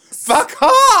off! Fuck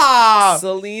off!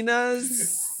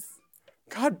 Selena's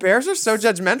God, bears are so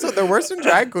judgmental. They're worse than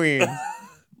drag queens.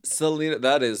 Selena.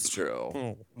 That is true.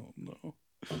 Oh no.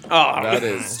 Oh, That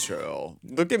is true.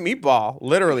 look at Meatball.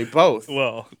 Literally both.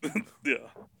 Well, yeah.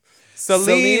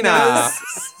 Selena.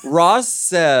 Ross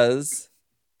says,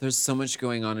 "There's so much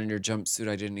going on in your jumpsuit.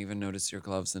 I didn't even notice your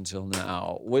gloves until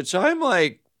now." Which I'm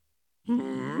like,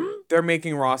 They're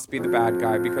making Ross be the bad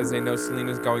guy because they know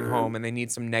Selena's going home and they need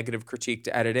some negative critique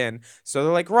to edit in. So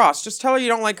they're like, Ross, just tell her you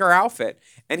don't like her outfit.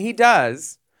 And he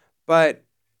does, but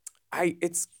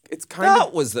it's kind that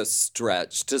of was a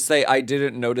stretch to say I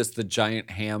didn't notice the giant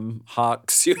ham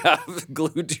hocks you have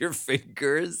glued to your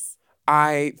fingers.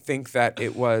 I think that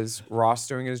it was Ross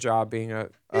doing his job being a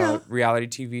reality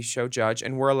TV show judge,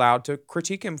 and we're allowed to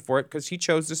critique him for it because he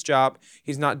chose this job.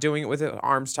 He's not doing it with his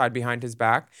arms tied behind his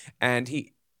back. And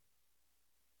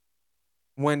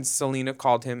when Selena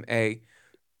called him a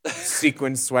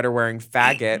sequin sweater wearing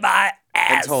faggot, My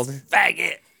ass, told him-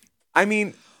 faggot. I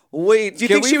mean, Wait, do you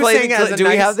can think we she was play saying the it as clip? a Do we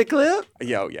nice- have the clip?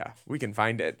 yeah, we can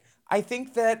find it. I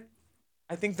think that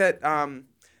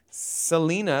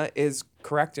Selena is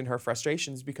correct in her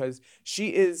frustrations because she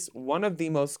is one of the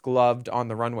most gloved on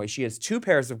the runway. She has 2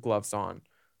 pairs of gloves on.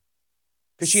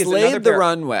 Because she has another Slayed the pair.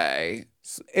 runway.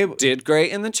 It, Did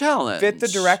great in the challenge. Fit the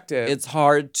directive. It's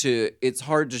hard to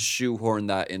shoehorn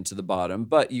that into the bottom,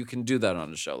 but you can do that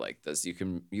on a show like this. You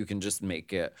can just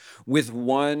make it with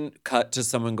one cut to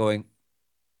someone going.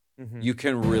 You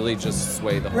can really just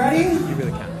sway the whole. Ready? you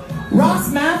really can.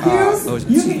 Ross Matthews, oh, it's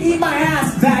you too can eat my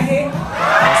ass, faggot.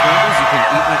 Ross Matthews, you can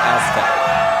eat my ass fat.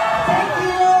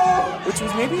 Thank you. Which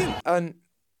was maybe an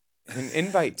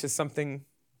invite to something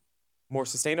more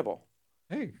sustainable.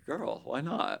 Hey, girl, why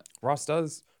not? Ross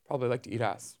does probably like to eat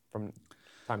ass from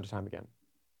time to time again.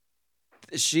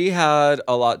 She had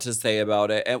a lot to say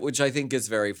about it, which I think is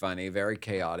very funny, very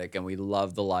chaotic, and we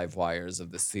love the live wires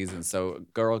of this season. So,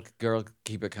 girl,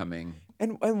 keep it coming.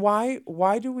 And why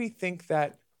do we think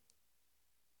that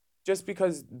just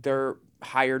because they're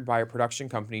hired by a production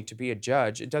company to be a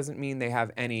judge, it doesn't mean they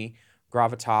have any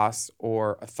gravitas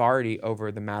or authority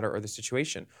over the matter or the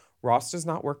situation? Ross does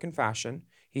not work in fashion.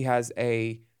 He has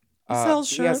a sells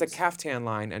he has a shirts. caftan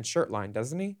line and shirt line,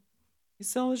 doesn't he? He's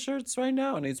selling shirts right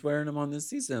now, and he's wearing them on this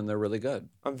season. They're really good.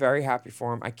 I'm very happy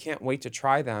for him. I can't wait to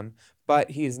try them. But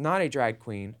he is not a drag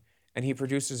queen, and he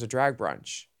produces a drag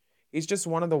brunch. He's just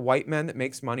one of the white men that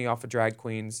makes money off of drag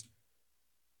queens.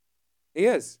 He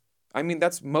is. I mean,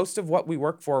 that's most of what we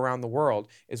work for around the world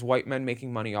is white men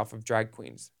making money off of drag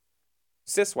queens.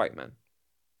 Cis white men.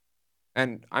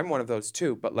 And I'm one of those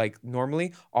too. But like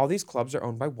normally, all these clubs are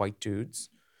owned by white dudes,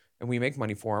 and we make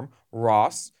money for them.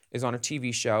 Ross is on a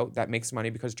TV show that makes money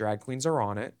because drag queens are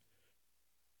on it.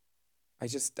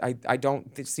 I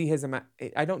don't see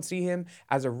him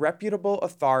as a reputable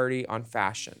authority on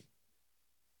fashion.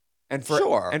 And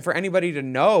for anybody to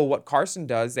know what Carson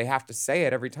does, they have to say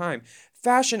it every time.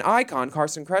 Fashion icon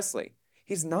Carson Kressley.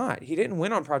 He's not. He didn't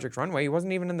win on Project Runway. He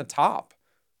wasn't even in the top.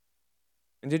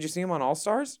 And did you see him on All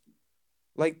Stars?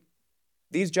 Like,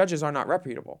 these judges are not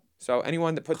reputable. So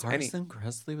anyone that puts Carson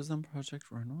Kressley was on Project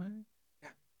Runway? Yeah.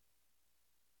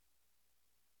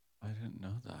 I didn't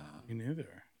know that. Me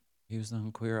neither. He was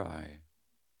on Queer Eye.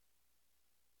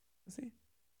 Was he?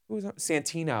 Who was on?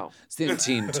 Santino.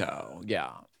 Tinto,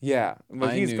 yeah. Yeah. Well,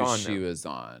 I he's knew gone she now. was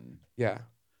on. Yeah.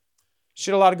 She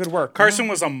did a lot of good work. Carson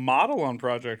was a model on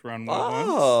Project Runway once.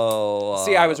 Oh.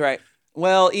 See, I was right.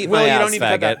 Well, eat Will, my you ass, don't need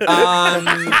to cut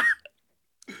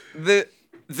faggot.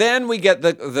 Then we get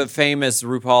the famous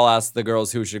RuPaul asked the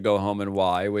girls who should go home and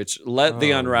why, which let the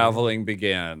unraveling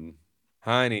begin.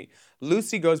 Honey.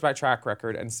 Lucy goes by track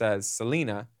record and says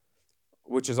Selena,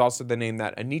 which is also the name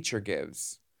that Anitra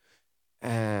gives.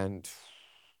 And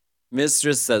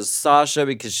Mistress says Sasha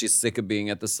because she's sick of being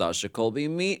at the Sasha Colby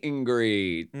meet and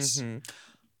greet.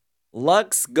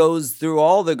 Lux goes through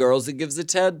all the girls and gives a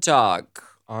TED talk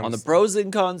on the Honestly. pros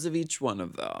and cons of each one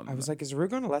of them. I was like, is Rue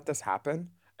going to let this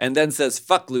happen? And then says,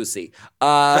 fuck Lucy.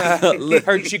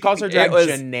 She calls her drag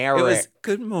generic. It was,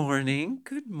 good morning,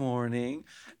 good morning.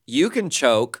 You can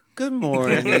choke. Good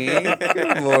morning,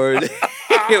 good morning.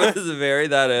 It was very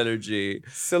that energy.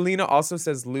 Selena also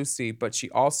says Lucy, but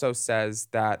she also says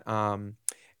that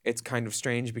it's kind of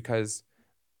strange because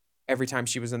every time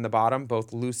she was in the bottom,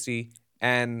 both Lucy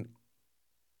and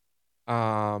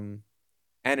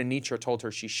Anitra told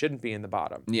her she shouldn't be in the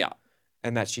bottom. Yeah.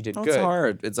 And that she did It's good.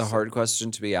 hard. It's a hard question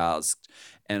to be asked.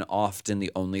 And often the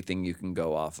only thing you can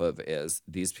go off of is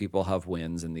these people have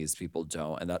wins and these people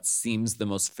don't. And that seems the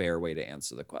most fair way to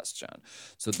answer the question.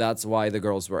 So that's why the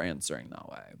girls were answering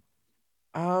that way.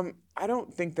 I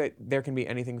don't think that there can be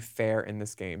anything fair in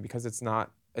this game because it's not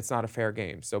a fair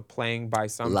game. So playing by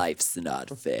some Life's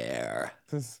not fair.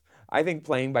 I think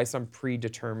playing by some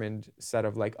predetermined set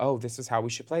of like, oh, this is how we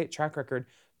should play it, track record.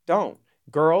 Don't.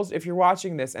 Girls, if you're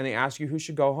watching this and they ask you who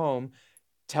should go home,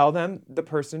 tell them the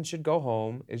person should go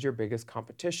home is your biggest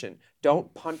competition.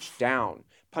 Don't punch down.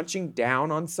 Punching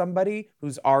down on somebody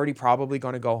who's already probably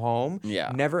going to go home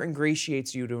never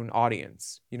ingratiates you to an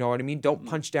audience. You know what I mean? Don't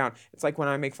punch down. It's like when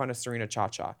I make fun of Serena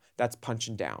Cha-Cha. That's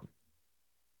punching down.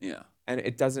 Yeah. And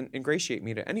it doesn't ingratiate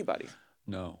me to anybody.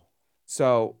 No.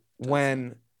 So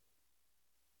when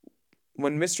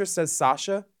Mistress says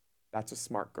Sasha, that's a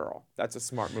smart girl. That's a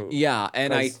smart move. Yeah,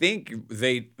 and I think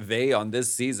they on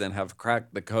this season have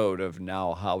cracked the code of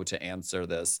now how to answer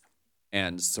this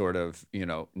and sort of,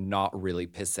 not really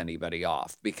piss anybody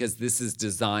off because this is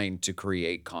designed to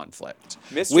create conflict,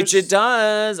 which it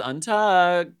does.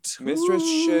 Untucked. Mistress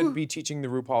should be teaching the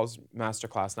RuPaul's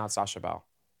masterclass, not Sasha Bell,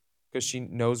 because she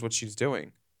knows what she's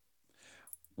doing.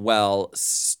 Well,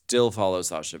 still follow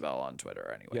Sasha Bell on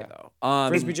Twitter anyway, though.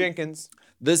 Frisbee Jenkins.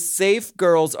 The safe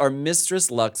girls are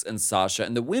Mistress, Lux, and Sasha,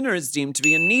 and the winner is deemed to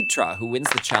be Anitra, who wins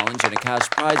the challenge and a cash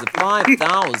prize of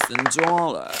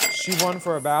 $5,000. She won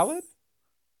for a ballad?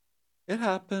 It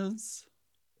happens.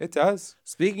 It does.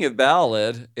 Speaking of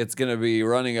ballad, it's going to be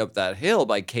Running Up That Hill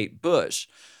by Kate Bush,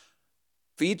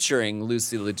 featuring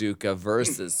Lucy LaDuca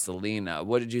versus Selena.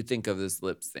 What did you think of this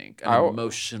lip sync? An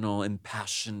emotional,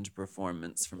 impassioned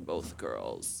performance from both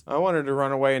girls. I wanted to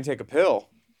run away and take a pill.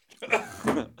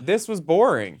 This was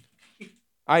boring.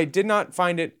 I did not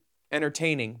find it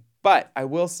entertaining, but I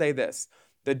will say this.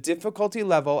 The difficulty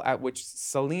level at which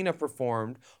Selena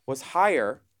performed was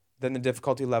higher than the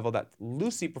difficulty level that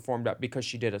Lucy performed at because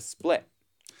she did a split.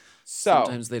 So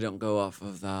sometimes they don't go off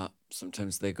of that.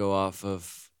 Sometimes they go off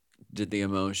of did the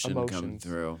emotions come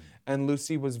through. And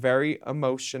Lucy was very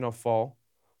emotional, full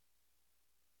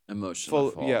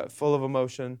of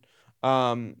emotion.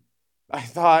 I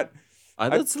thought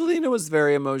Selena was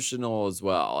very emotional as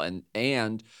well.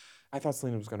 And I thought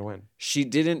Selena was going to win. She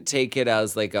didn't take it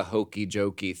as like a hokey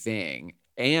jokey thing.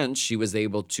 And she was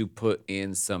able to put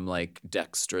in some like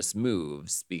dexterous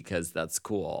moves because that's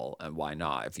cool. And why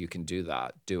not? If you can do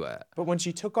that, do it. But when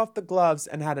she took off the gloves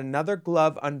and had another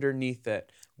glove underneath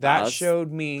it, that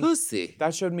showed me pussy.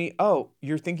 That showed me, oh,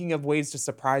 you're thinking of ways to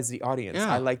surprise the audience.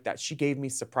 Yeah. I like that. She gave me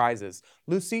surprises.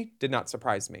 Lucy did not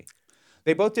surprise me.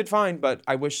 They both did fine, but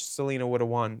I wish Selena would have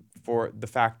won for the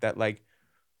fact that like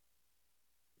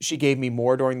she gave me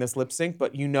more during this lip sync,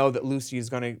 but you know that Lucy is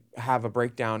going to have a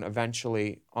breakdown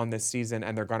eventually on this season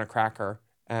and they're going to crack her.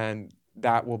 And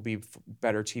that will be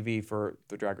better TV for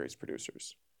the Drag Race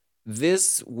producers.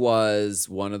 This was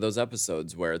one of those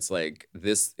episodes where it's like,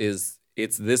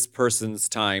 it's this person's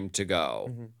time to go.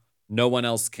 Mm-hmm. No one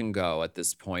else can go at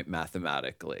this point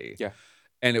mathematically. Yeah.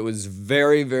 And it was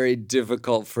very, very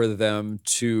difficult for them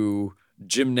to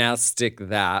gymnastic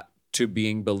that to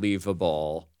being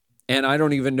believable. And I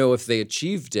don't even know if they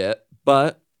achieved it,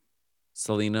 but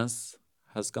Selena's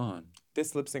has gone.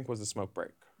 This lip sync was a smoke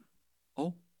break.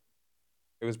 Oh.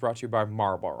 It was brought to you by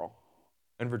Marlboro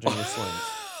and Virginia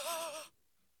Slims.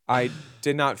 I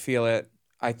did not feel it.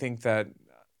 I think that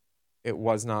it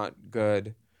was not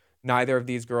good. Neither of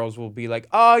these girls will be like,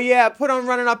 oh yeah, put on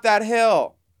Running Up That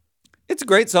Hill. It's a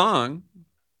great song.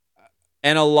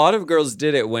 And a lot of girls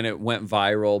did it when it went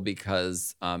viral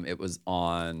because it was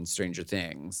on Stranger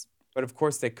Things. But of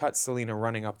course, they cut Selena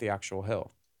running up the actual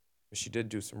hill. She did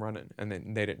do some running, and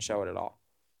then they didn't show it at all.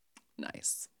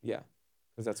 Nice. Yeah,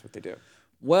 because that's what they do.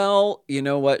 Well, you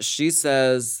know what? She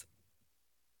says,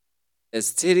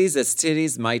 it's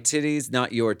titties, my titties,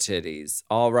 not your titties.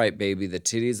 All right, baby, the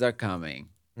titties are coming.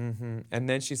 Mm-hmm. And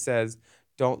then she says,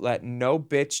 don't let no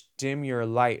bitch dim your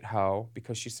light, ho,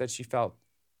 because she said she felt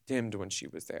dimmed when she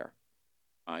was there.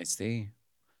 I see.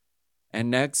 And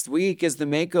next week is the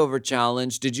makeover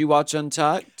challenge. Did you watch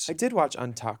Untucked? I did watch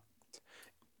Untucked.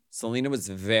 Selena was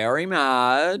very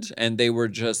mad, and they were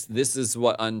just, this is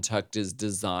what Untucked is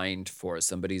designed for.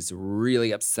 Somebody's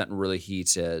really upset and really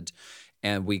heated,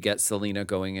 and we get Selena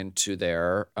going into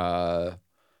their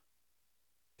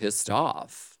pissed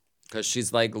off because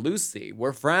she's like, Lucy,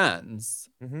 we're friends.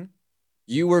 Mm-hmm.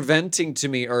 You were venting to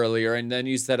me earlier, and then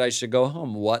you said I should go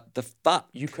home. What the fuck?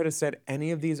 You could have said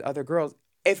any of these other girls.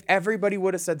 If everybody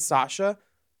would have said Sasha,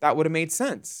 that would have made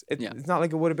sense. It's not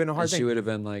like it would have been a hard thing. She would have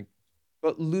been like,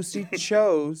 but Lucy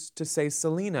chose to say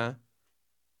Selena,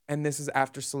 and this is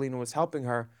after Selena was helping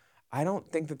her. I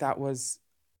don't think that was.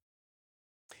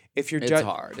 If you're it's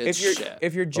hard. It's shit.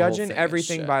 If you're The whole judging thing is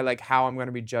everything shit. by like how I'm going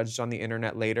to be judged on the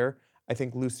internet later, I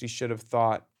think Lucy should have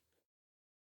thought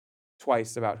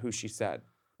twice about who she said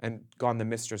and gone the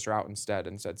mistress route instead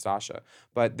and said Sasha.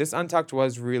 But this Untucked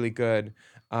was really good.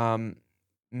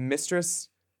 Mistress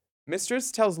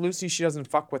tells Lucy she doesn't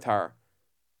fuck with her,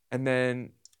 and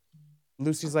then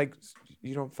Lucy's like,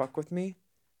 you don't fuck with me?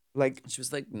 Like, she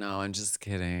was like, no, I'm just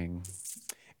kidding.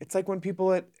 It's like when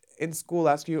people in school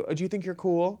ask you, do you think you're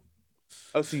cool?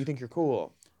 Oh, so you think you're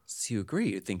cool. So you agree,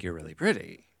 you think you're really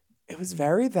pretty. It was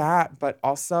very that, but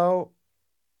also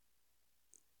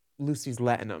Lucy's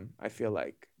letting them, I feel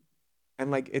like.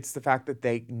 And like, it's the fact that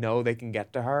they know they can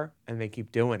get to her and they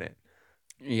keep doing it.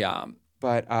 Yeah.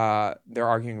 But they're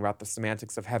arguing about the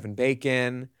semantics of heaven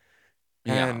bacon.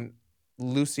 And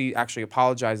Lucy actually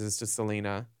apologizes to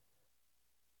Selena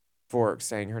for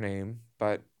saying her name,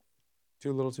 but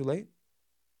too little too late.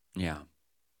 Yeah.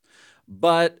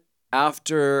 But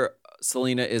after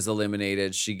Selena is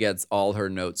eliminated, she gets all her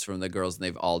notes from the girls, and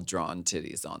they've all drawn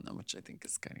titties on them, which I think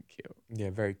is kind of cute.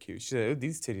 Yeah, very cute. She said, oh,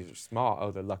 these titties are small.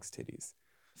 Oh, they're Lux titties.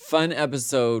 Fun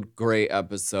episode, great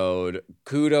episode.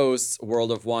 Kudos,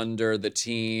 World of Wonder, the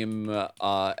team,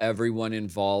 everyone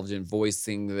involved in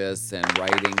voicing this and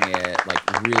writing it.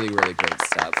 Like, really, really great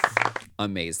stuff.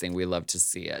 Amazing. We love to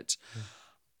see it.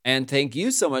 And thank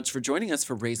you so much for joining us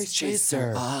for Race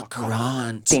Chaser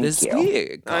Current this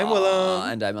week. I'm Willem.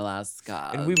 And I'm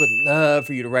Alaska. And we would love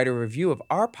for you to write a review of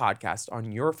our podcast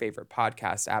on your favorite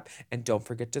podcast app. And don't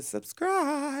forget to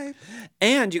subscribe.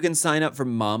 And you can sign up for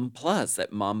Mom Plus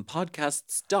at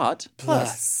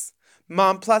mompodcasts.plus.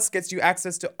 Mom Plus gets you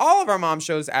access to all of our mom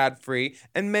shows ad-free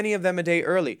and many of them a day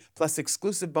early, plus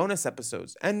exclusive bonus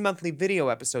episodes and monthly video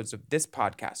episodes of this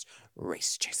podcast,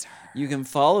 Race Chaser. You can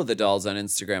follow the dolls on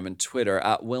Instagram and Twitter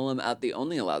at Willem at the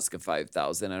Only Alaska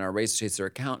 5000, and our Race Chaser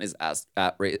account is Ask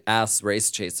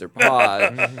Race Chaser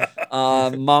Pod.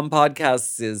 Mom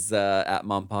Podcasts is at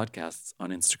Mom Podcasts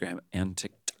on Instagram and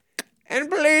TikTok. And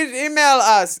please email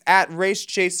us at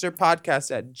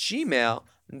racechaserpodcast@gmail.com.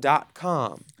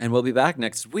 And we'll be back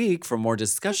next week for more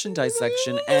discussion,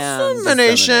 dissection, and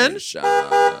dissemination.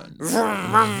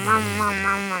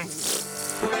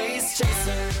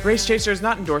 Race Chaser is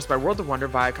not endorsed by World of Wonder,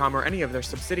 Viacom, or any of their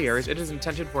subsidiaries. It is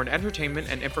intended for an entertainment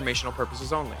and informational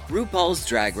purposes only. RuPaul's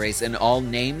Drag Race and all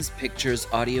names, pictures,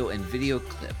 audio, and video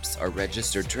clips are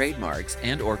registered trademarks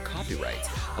and or copyrights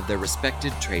of their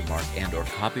respected trademark and or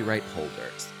copyright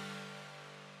holders.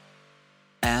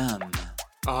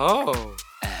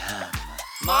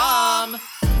 Mom!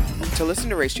 To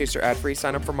listen to Race Chaser ad-free,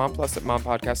 sign up for Mom Plus at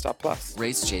mompodcast.plus.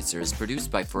 Race Chaser is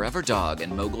produced by Forever Dog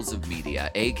and Moguls of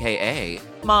Media, a.k.a.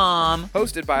 Mom.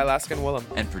 Hosted by Alaska and Willem.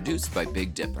 And produced by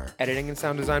Big Dipper. Editing and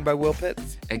sound design by Will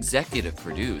Pitts. Executive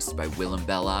produced by Willem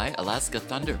Belli, Alaska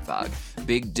Thunderfog,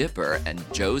 Big Dipper, and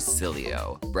Joe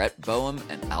Cilio, Brett Boehm,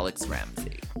 and Alex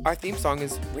Ramsey. Our theme song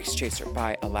is Race Chaser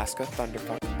by Alaska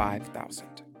Thunderfog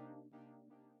 5000.